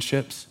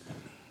relationships.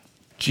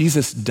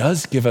 Jesus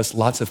does give us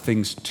lots of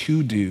things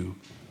to do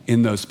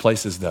in those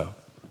places though.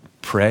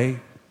 Pray,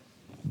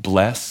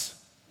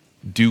 bless,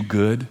 do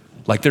good.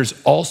 Like there's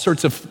all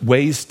sorts of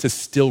ways to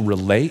still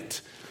relate,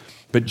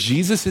 but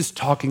Jesus is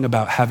talking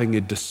about having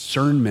a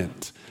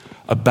discernment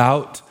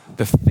about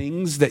the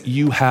things that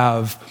you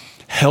have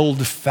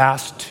held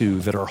fast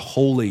to that are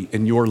holy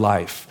in your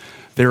life.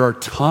 There are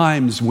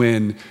times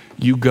when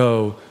you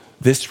go,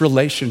 this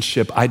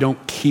relationship, I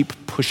don't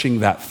keep pushing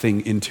that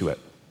thing into it.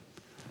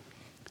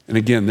 And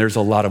again, there's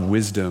a lot of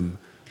wisdom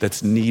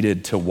that's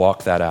needed to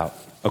walk that out.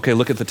 Okay,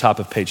 look at the top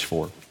of page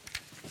 4.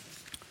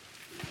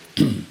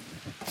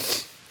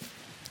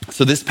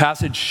 So this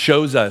passage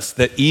shows us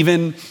that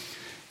even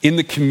in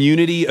the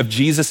community of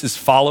Jesus's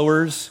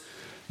followers,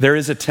 there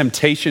is a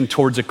temptation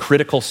towards a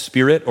critical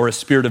spirit or a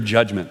spirit of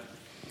judgment.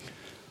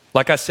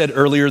 Like I said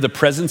earlier, the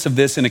presence of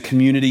this in a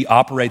community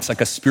operates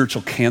like a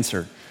spiritual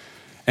cancer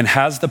and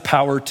has the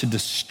power to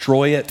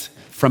destroy it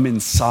from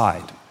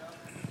inside,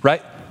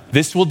 right?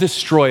 This will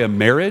destroy a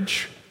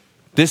marriage.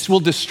 This will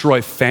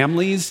destroy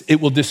families.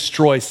 It will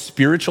destroy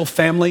spiritual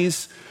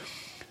families.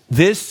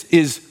 This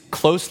is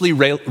closely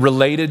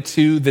related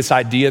to this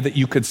idea that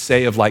you could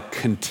say of like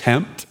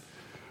contempt,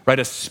 right?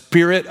 A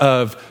spirit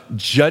of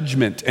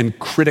judgment and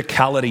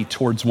criticality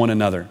towards one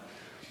another.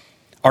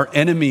 Our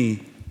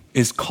enemy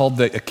is called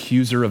the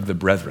accuser of the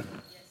brethren,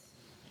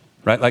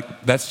 right?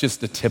 Like that's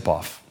just a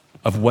tip-off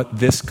of what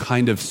this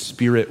kind of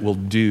spirit will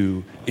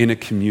do in a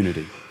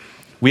community.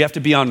 We have to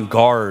be on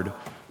guard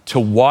to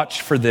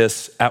watch for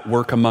this at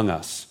work among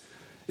us.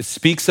 It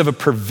speaks of a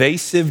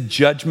pervasive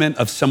judgment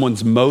of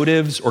someone's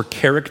motives or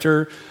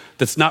character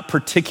that's not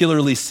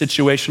particularly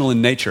situational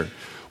in nature.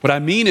 What I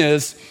mean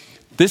is,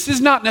 this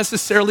is not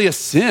necessarily a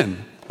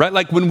sin, right?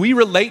 Like when we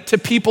relate to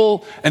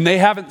people and they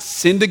haven't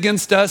sinned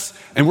against us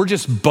and we're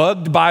just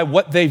bugged by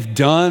what they've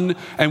done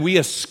and we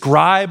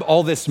ascribe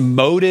all this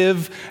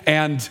motive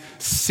and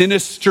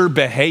sinister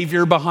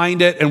behavior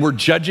behind it and we're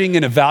judging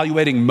and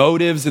evaluating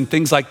motives and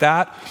things like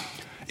that.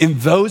 In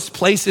those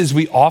places,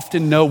 we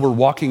often know we're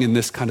walking in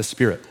this kind of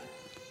spirit.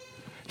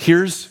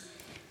 Here's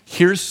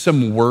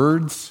some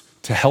words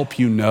to help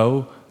you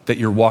know that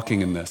you're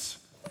walking in this.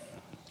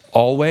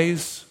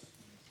 Always,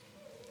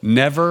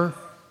 never,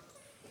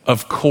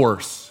 of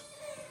course,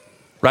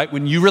 right?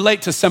 When you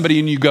relate to somebody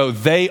and you go,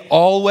 they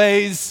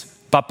always,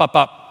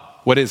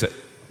 what is it?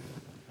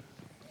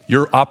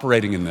 You're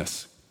operating in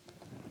this.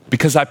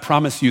 Because I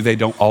promise you, they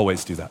don't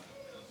always do that.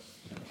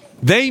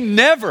 They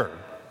never,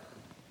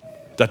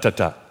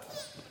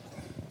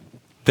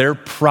 They're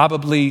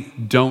probably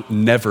don't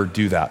never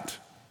do that.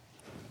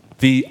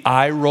 The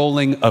eye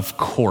rolling, of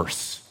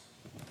course.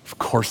 Of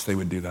course they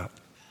would do that.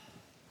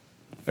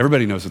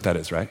 Everybody knows what that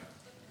is, right?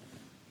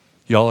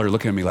 Y'all are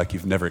looking at me like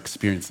you've never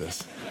experienced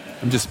this.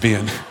 I'm just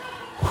being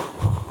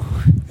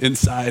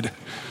inside.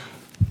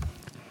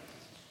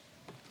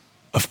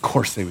 Of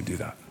course they would do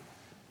that.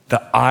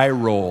 The eye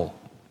roll,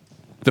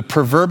 the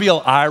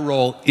proverbial eye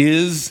roll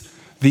is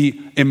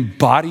the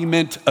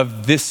embodiment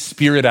of this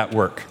spirit at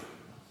work.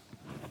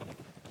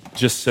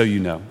 Just so you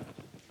know.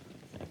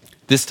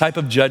 This type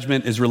of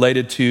judgment is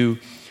related to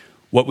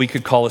what we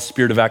could call a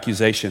spirit of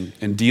accusation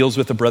and deals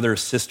with a brother or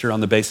sister on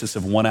the basis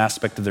of one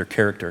aspect of their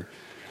character.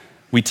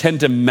 We tend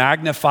to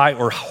magnify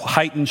or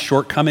heighten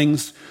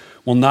shortcomings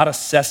while not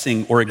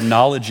assessing or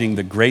acknowledging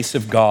the grace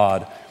of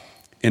God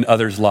in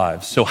others'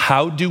 lives. So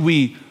how do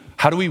we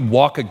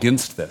walk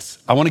against this?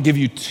 I want to give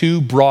you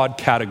two broad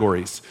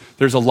categories.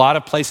 There's a lot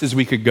of places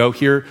we could go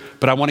here,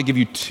 but I want to give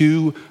you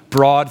two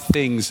broad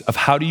things of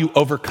how do you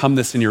overcome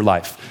this in your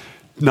life.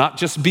 Not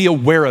just be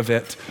aware of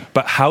it,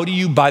 but how do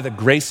you, by the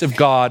grace of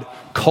God,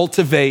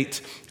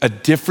 cultivate a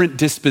different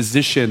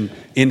disposition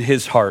in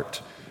his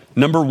heart?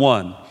 Number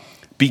one,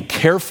 be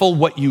careful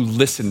what you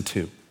listen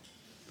to.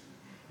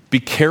 Be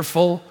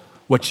careful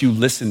what you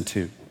listen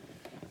to.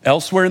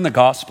 Elsewhere in the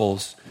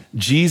Gospels,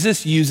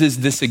 Jesus uses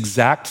this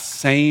exact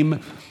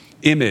same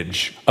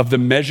image of the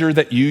measure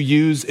that you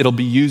use, it'll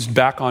be used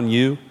back on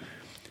you,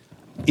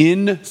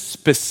 in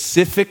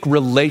specific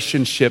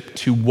relationship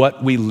to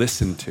what we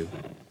listen to.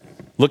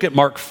 Look at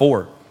Mark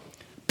 4.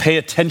 Pay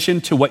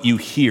attention to what you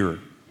hear.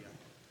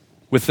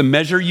 With the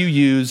measure you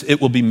use, it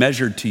will be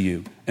measured to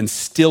you, and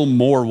still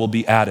more will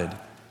be added.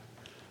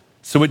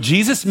 So what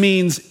Jesus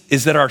means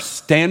is that our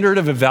standard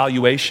of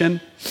evaluation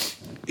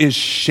is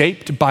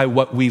shaped by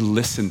what we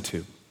listen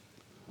to,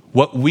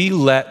 what we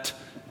let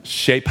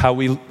shape how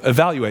we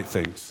evaluate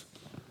things.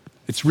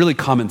 It's really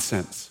common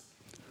sense,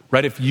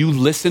 right? If you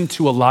listen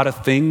to a lot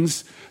of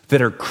things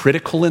that are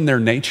critical in their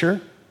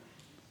nature,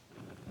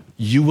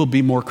 you will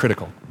be more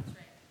critical.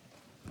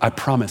 I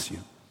promise you.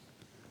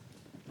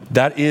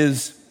 That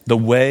is the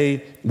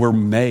way we're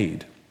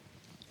made.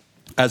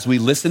 As we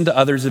listen to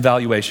others'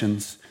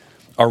 evaluations,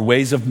 our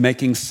ways of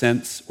making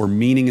sense or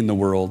meaning in the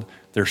world,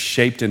 they're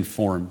shaped and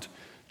formed.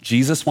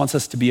 Jesus wants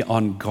us to be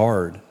on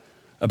guard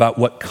about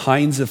what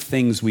kinds of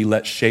things we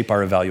let shape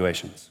our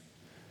evaluations.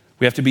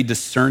 We have to be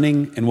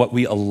discerning in what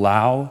we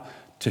allow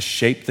to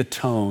shape the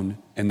tone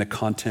and the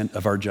content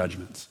of our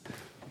judgments.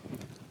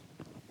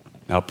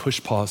 Now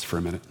push pause for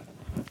a minute.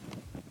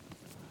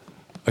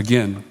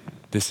 Again,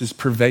 this is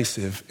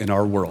pervasive in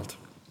our world.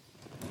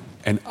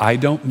 And I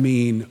don't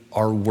mean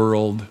our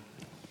world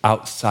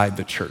outside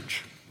the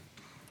church.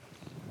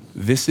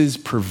 This is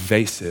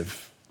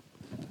pervasive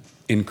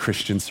in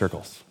Christian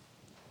circles.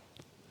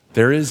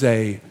 There is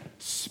a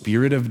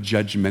spirit of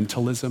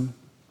judgmentalism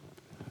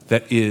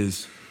that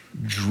is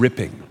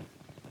dripping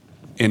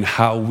in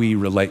how we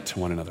relate to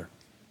one another.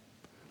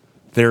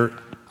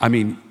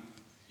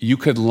 You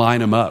could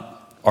line them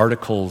up,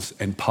 articles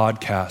and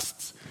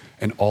podcasts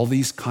and all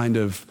these kind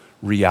of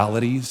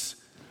realities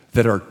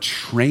that are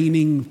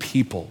training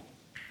people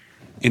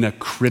in a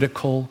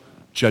critical,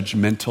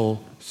 judgmental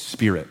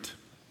spirit.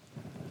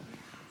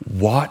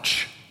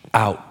 Watch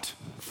out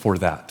for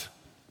that.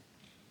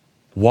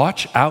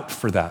 Watch out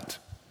for that.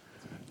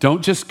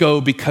 Don't just go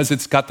because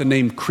it's got the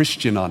name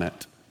Christian on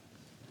it,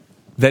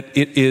 that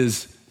it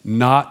is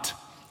not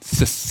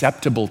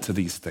susceptible to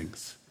these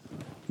things.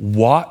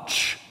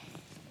 Watch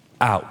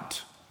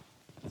out.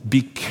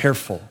 Be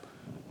careful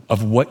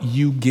of what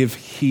you give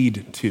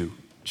heed to,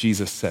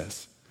 Jesus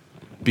says.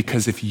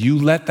 Because if you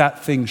let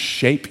that thing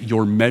shape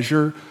your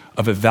measure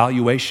of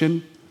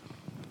evaluation,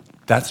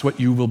 that's what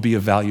you will be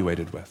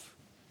evaluated with.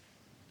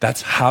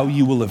 That's how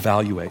you will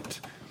evaluate.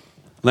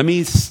 Let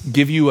me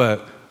give you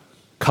a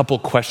couple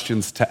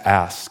questions to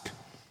ask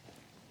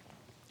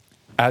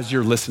as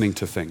you're listening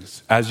to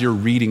things, as you're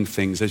reading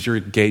things, as you're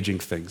engaging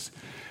things.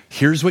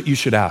 Here's what you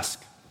should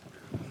ask.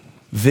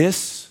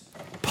 This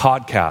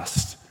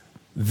podcast,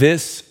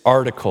 this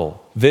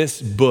article,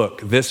 this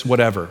book, this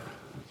whatever,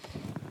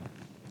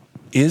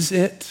 is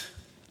it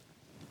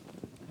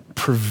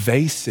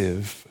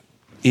pervasive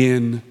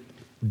in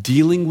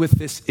dealing with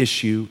this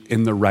issue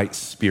in the right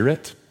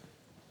spirit?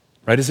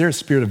 Right? Is there a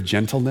spirit of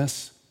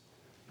gentleness,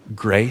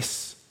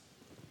 grace?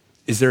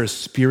 Is there a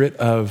spirit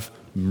of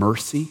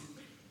mercy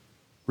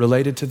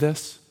related to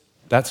this?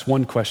 That's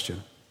one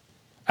question.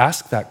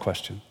 Ask that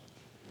question.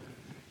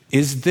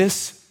 Is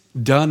this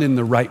done in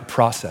the right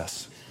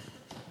process?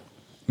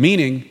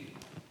 Meaning,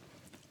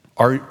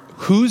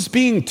 who's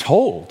being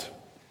told?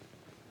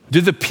 Do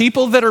the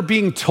people that are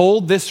being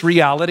told this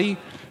reality,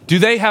 do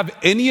they have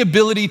any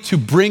ability to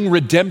bring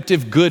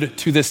redemptive good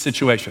to this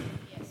situation?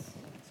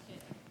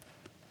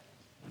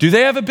 Do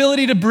they have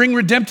ability to bring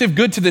redemptive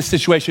good to this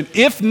situation?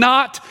 If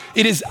not,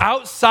 it is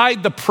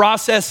outside the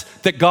process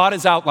that God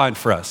has outlined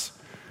for us.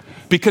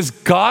 Because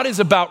God is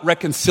about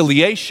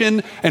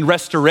reconciliation and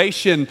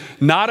restoration,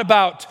 not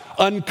about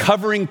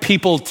uncovering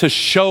people to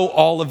show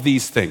all of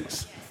these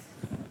things.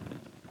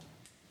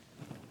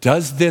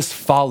 does this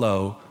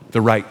follow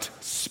the right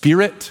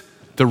spirit,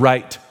 the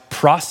right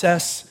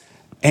process,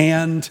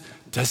 and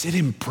does it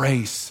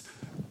embrace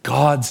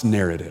God's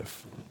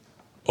narrative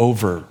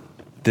over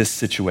this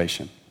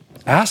situation?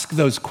 Ask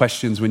those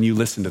questions when you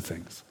listen to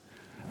things.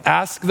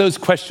 Ask those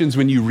questions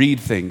when you read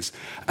things.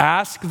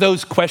 Ask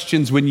those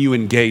questions when you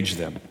engage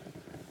them.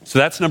 So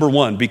that's number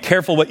one. Be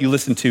careful what you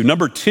listen to.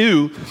 Number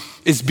two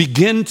is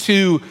begin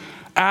to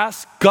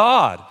ask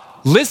God.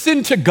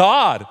 Listen to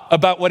God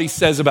about what he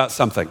says about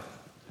something.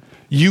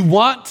 You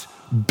want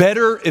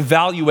better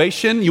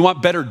evaluation? You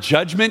want better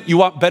judgment? You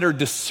want better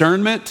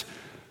discernment?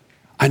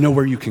 I know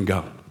where you can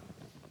go.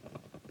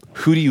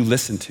 Who do you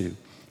listen to?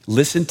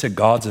 Listen to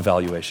God's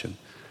evaluation.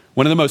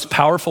 One of the most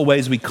powerful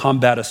ways we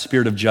combat a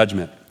spirit of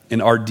judgment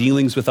in our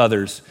dealings with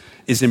others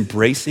is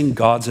embracing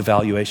God's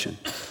evaluation,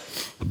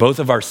 both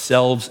of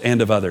ourselves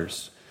and of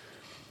others.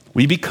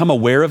 We become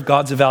aware of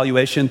God's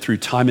evaluation through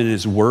time in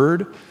his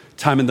word,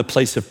 time in the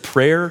place of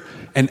prayer,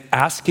 and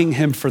asking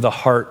him for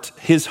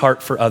his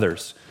heart for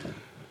others.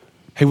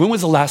 Hey, when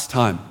was the last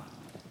time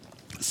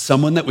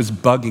someone that was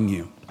bugging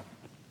you,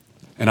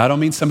 and I don't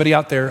mean somebody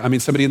out there, I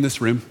mean somebody in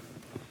this room,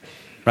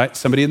 right?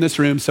 Somebody in this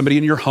room, somebody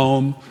in your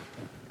home.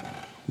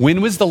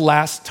 When was the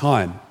last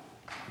time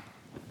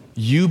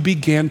you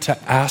began to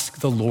ask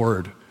the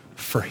Lord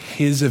for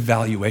his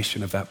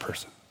evaluation of that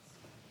person?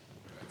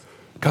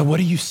 God, what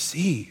do you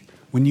see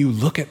when you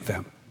look at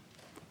them?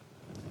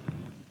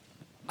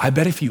 I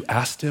bet if you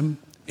asked him,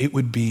 it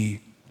would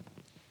be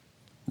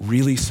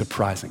really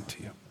surprising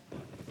to you.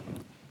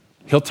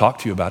 He'll talk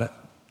to you about it.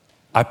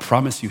 I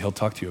promise you he'll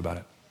talk to you about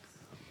it.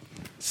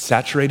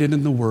 Saturated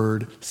in the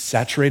word,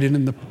 saturated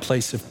in the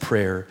place of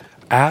prayer.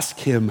 Ask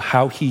him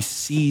how he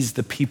sees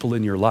the people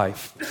in your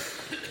life.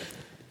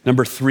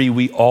 Number three,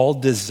 we all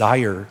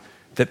desire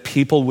that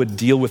people would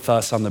deal with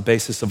us on the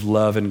basis of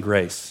love and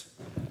grace.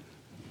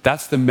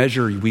 That's the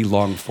measure we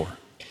long for,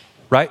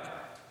 right?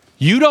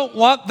 You don't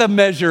want the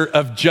measure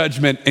of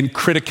judgment and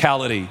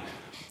criticality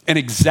and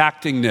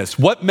exactingness.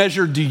 What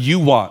measure do you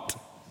want?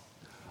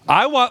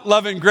 I want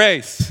love and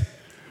grace,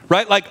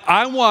 right? Like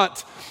I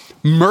want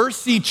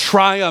mercy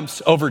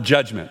triumphs over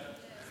judgment.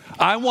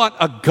 I want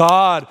a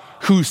God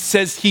who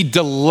says he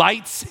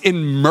delights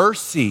in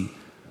mercy.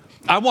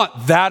 I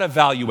want that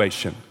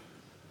evaluation.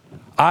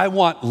 I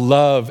want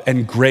love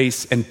and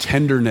grace and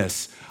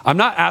tenderness. I'm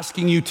not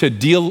asking you to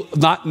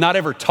not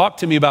ever talk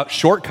to me about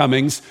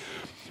shortcomings.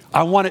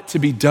 I want it to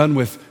be done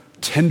with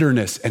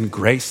tenderness and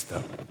grace,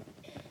 though.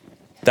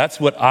 That's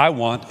what I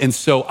want. And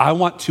so I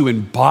want to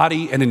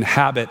embody and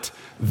inhabit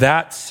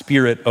that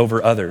spirit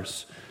over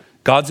others.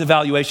 God's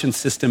evaluation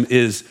system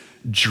is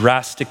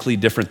drastically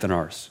different than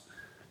ours.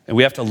 And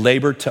we have to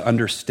labor to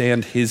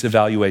understand his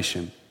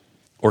evaluation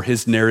or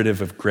his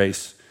narrative of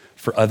grace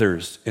for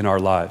others in our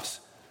lives.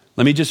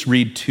 Let me just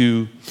read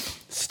two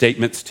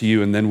statements to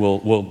you and then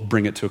we'll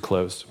bring it to a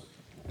close.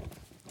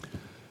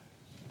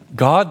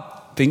 God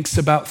thinks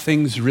about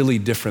things really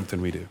different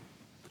than we do.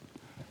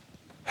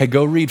 Hey,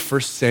 go read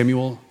 1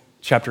 Samuel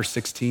chapter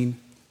 16,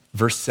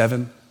 verse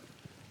 7.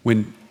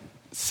 When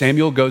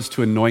Samuel goes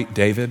to anoint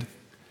David,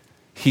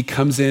 he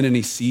comes in and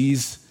he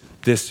sees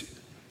this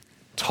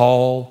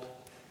tall,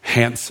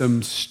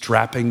 handsome,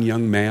 strapping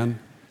young man.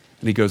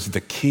 And he goes,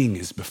 the king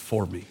is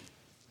before me.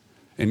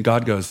 And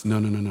God goes,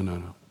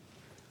 no.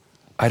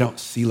 I don't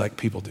see like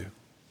people do.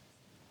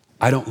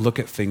 I don't look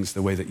at things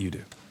the way that you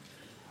do.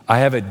 I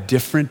have a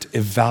different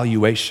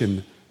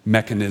evaluation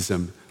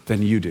mechanism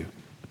than you do.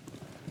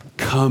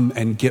 Come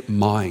and get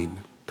mine,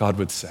 God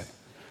would say.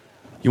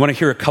 You want to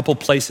hear a couple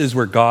places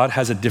where God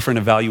has a different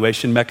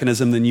evaluation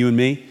mechanism than you and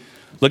me?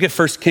 Look at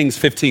 1 Kings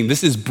 15.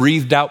 This is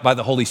breathed out by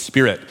the Holy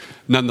Spirit,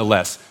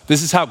 nonetheless.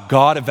 This is how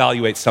God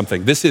evaluates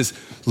something. This is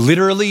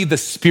literally the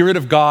Spirit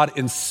of God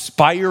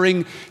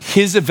inspiring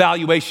his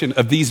evaluation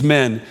of these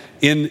men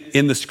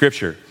in the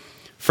scripture.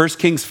 1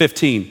 Kings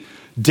 15.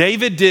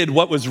 David did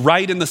what was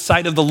right in the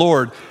sight of the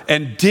Lord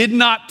and did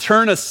not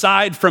turn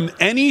aside from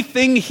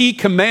anything he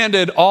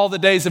commanded all the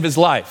days of his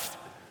life.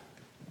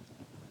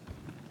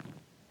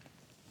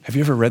 Have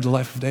you ever read the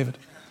life of David?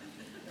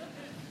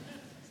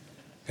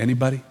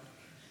 Anybody?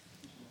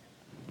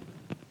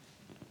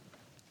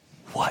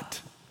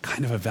 What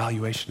kind of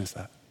evaluation is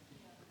that?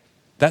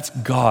 That's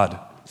God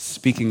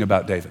speaking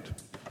about David.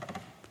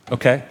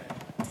 Okay,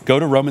 go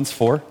to Romans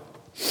 4.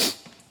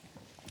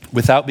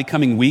 Without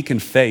becoming weak in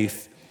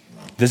faith,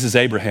 this is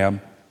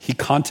Abraham. He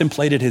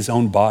contemplated his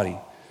own body,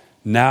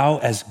 now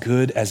as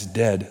good as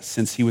dead,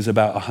 since he was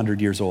about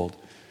 100 years old,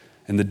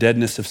 and the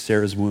deadness of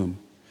Sarah's womb.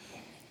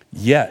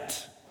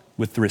 Yet,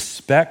 with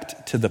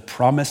respect to the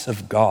promise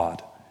of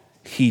God,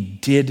 he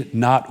did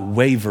not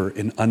waver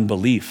in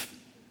unbelief,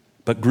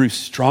 but grew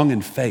strong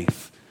in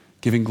faith,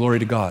 giving glory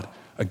to God.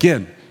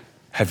 Again,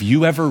 have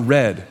you ever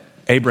read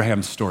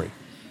Abraham's story?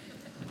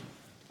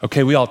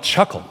 Okay, we all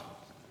chuckle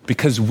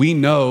because we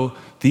know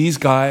these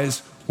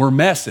guys were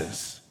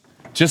messes.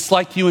 Just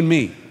like you and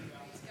me,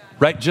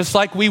 right? Just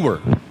like we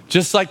were,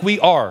 just like we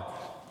are.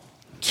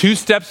 2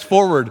 steps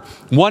forward,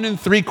 1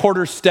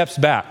 3/4 steps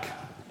back,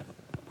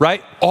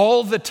 right?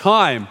 All the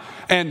time.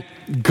 And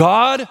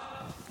God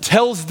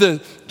tells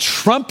the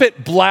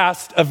trumpet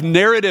blast of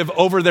narrative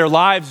over their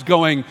lives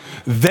going,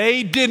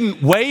 they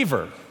didn't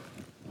waver.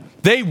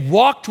 They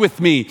walked with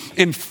me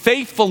in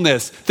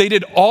faithfulness. They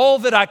did all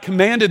that I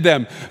commanded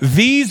them.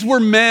 These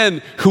were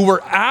men who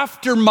were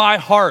after my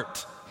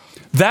heart.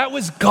 That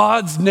was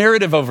God's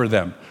narrative over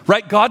them,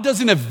 right? God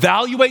doesn't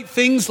evaluate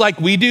things like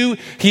we do.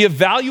 He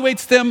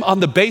evaluates them on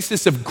the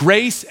basis of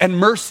grace and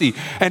mercy.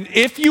 And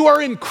if you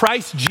are in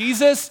Christ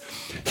Jesus,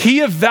 he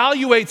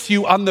evaluates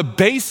you on the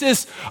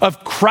basis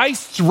of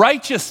Christ's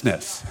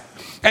righteousness.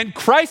 And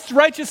Christ's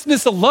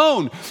righteousness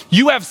alone,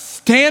 you have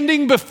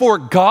standing before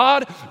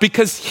God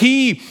because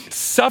he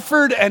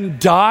suffered and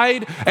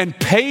died and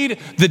paid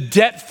the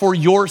debt for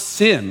your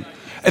sin.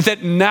 And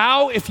that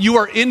now, if you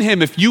are in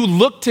him, if you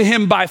look to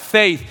him by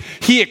faith,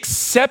 he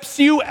accepts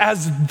you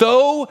as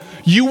though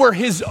you were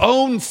his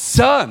own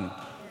son.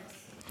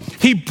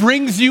 He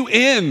brings you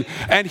in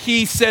and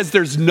he says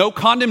there's no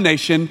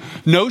condemnation,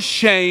 no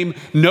shame,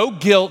 no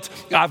guilt.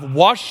 I've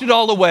washed it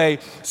all away.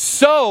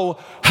 So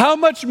how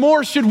much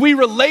more should we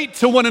relate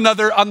to one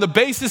another on the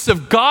basis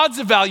of God's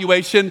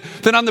evaluation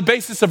than on the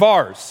basis of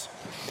ours?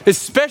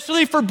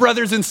 Especially for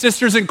brothers and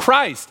sisters in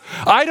Christ.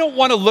 I don't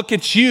want to look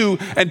at you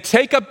and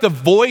take up the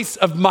voice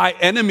of my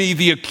enemy,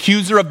 the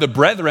accuser of the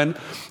brethren.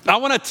 I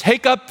want to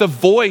take up the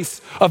voice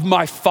of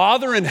my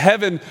Father in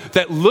heaven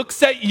that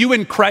looks at you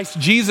in Christ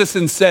Jesus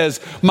and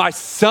says, my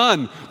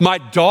son, my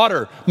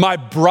daughter, my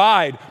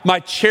bride,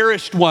 my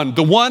cherished one,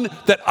 the one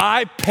that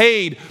I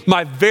paid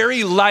my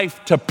very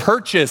life to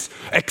purchase,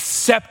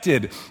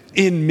 accepted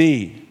in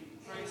me.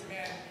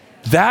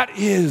 That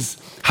is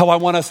how I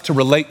want us to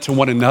relate to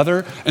one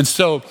another. And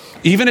so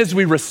even as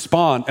we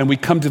respond and we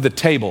come to the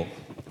table,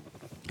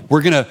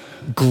 we're going to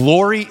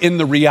glory in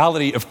the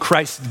reality of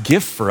Christ's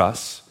gift for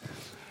us.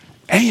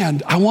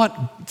 And I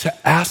want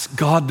to ask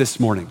God this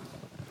morning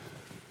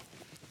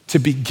to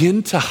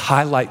begin to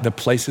highlight the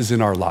places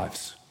in our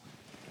lives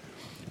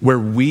where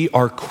we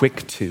are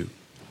quick to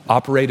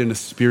operate in a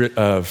spirit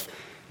of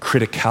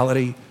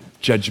criticality,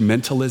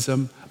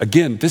 judgmentalism.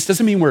 Again, this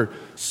doesn't mean we're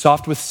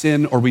soft with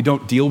sin or we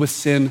don't deal with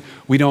sin.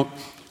 We don't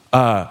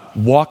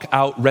walk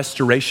out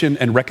restoration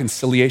and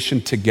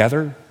reconciliation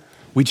together.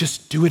 We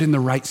just do it in the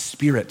right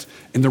spirit,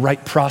 in the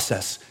right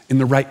process, in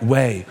the right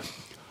way,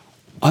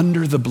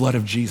 under the blood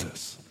of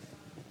Jesus.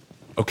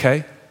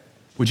 Okay?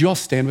 Would you all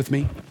stand with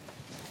me?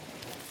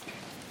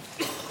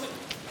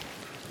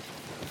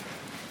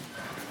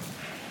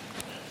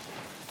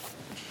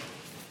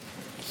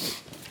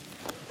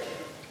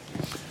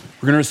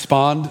 We're going to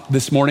respond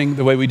this morning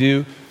the way we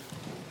do,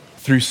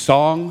 through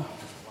song,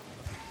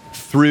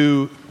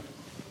 through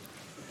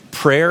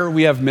prayer.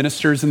 We have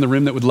ministers in the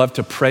room that would love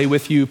to pray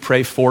with you,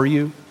 pray for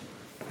you.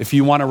 If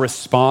you want to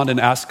respond and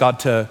ask God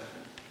to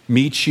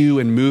meet you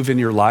and move in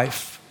your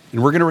life.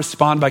 And we're going to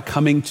respond by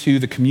coming to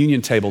the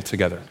communion table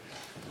together.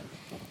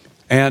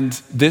 And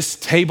this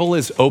table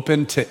is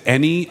open to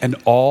any and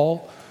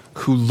all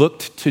who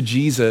looked to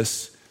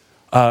Jesus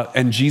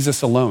and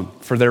Jesus alone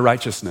for their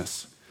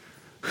righteousness,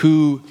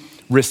 who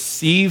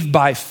receive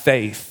by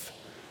faith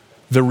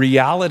the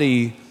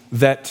reality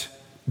that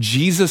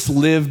Jesus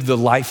lived the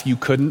life you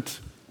couldn't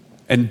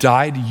and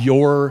died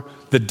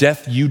the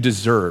death you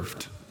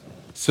deserved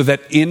so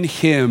that in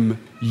him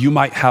you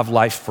might have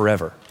life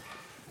forever.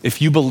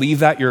 If you believe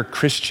that, you're a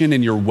Christian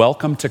and you're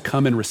welcome to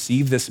come and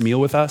receive this meal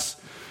with us.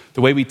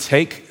 The way we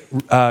take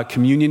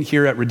communion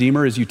here at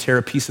Redeemer is you tear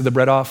a piece of the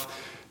bread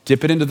off,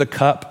 dip it into the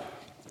cup.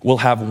 We'll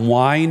have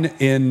wine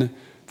in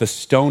the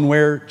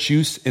stoneware,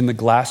 juice in the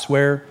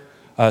glassware,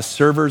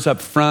 servers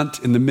up front,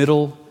 in the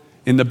middle,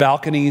 in the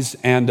balconies,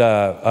 and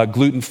a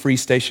gluten-free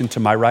station to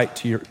my right,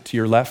 to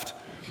your left.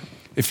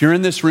 If you're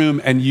in this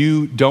room and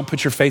you don't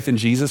put your faith in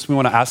Jesus, we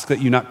want to ask that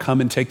you not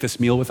come and take this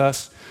meal with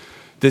us.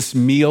 This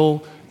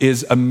meal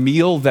is a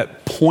meal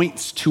that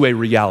points to a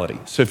reality.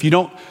 So if you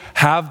don't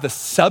have the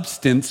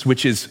substance,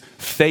 which is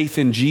faith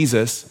in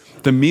Jesus,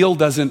 the meal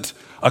doesn't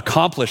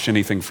accomplish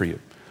anything for you.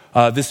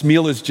 This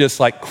meal is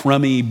just like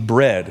crummy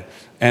bread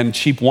and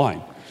cheap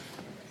wine.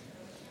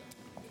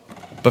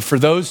 But for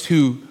those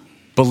who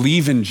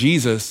believe in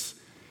Jesus,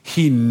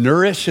 he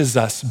nourishes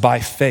us by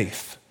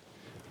faith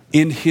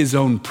in his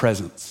own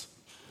presence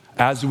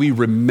as we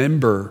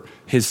remember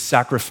his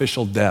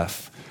sacrificial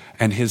death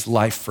and his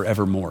life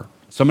forevermore.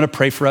 So I'm going to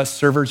pray for us.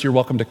 Servers, you're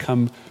welcome to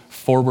come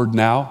forward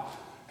now,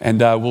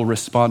 and we'll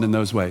respond in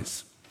those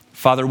ways.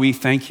 Father, we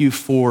thank you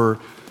for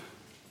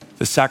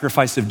the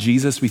sacrifice of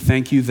Jesus. We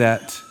thank you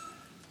that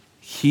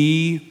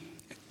he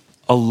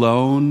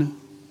alone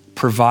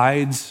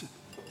provides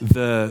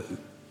the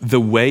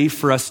way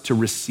for us to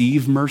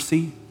receive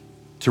mercy,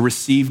 to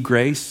receive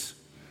grace.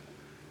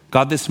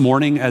 God, this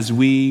morning, as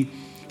we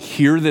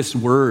hear this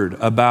word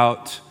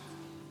about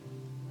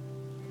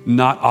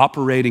not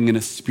operating in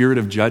a spirit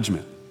of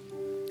judgment,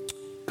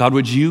 God,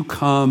 would you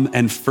come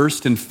and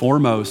first and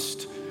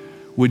foremost,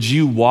 would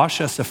you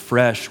wash us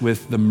afresh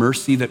with the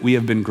mercy that we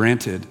have been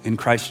granted in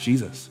Christ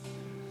Jesus?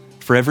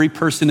 For every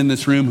person in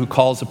this room who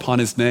calls upon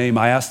his name,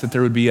 I ask that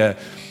there would be a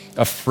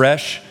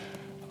fresh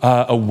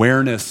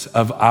awareness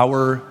of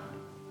our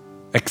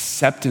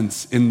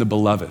acceptance in the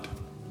beloved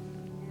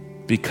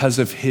because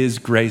of his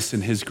grace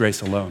and his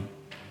grace alone.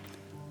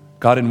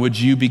 God, and would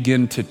you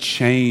begin to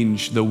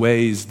change the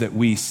ways that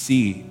we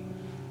see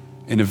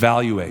and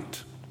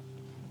evaluate,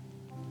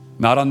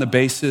 not on the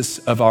basis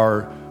of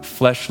our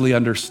fleshly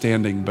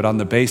understanding, but on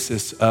the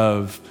basis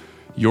of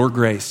your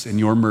grace and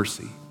your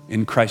mercy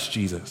in Christ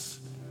Jesus.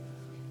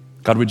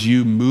 God, would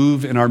you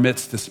move in our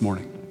midst this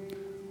morning?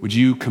 Would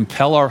you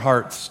compel our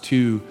hearts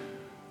to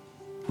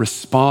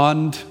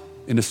respond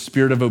in a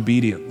spirit of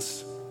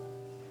obedience?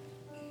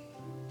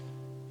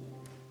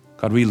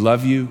 God, we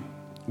love you.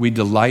 We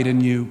delight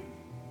in you.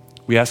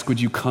 We ask,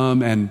 would you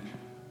come and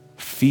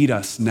feed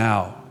us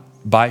now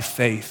by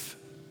faith,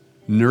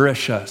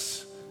 nourish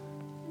us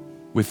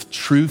with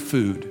true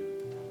food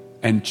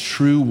and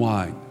true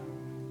wine,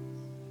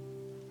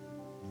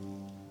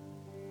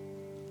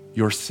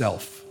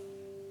 yourself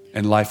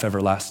and life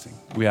everlasting.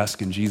 We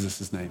ask in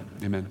Jesus' name,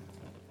 amen.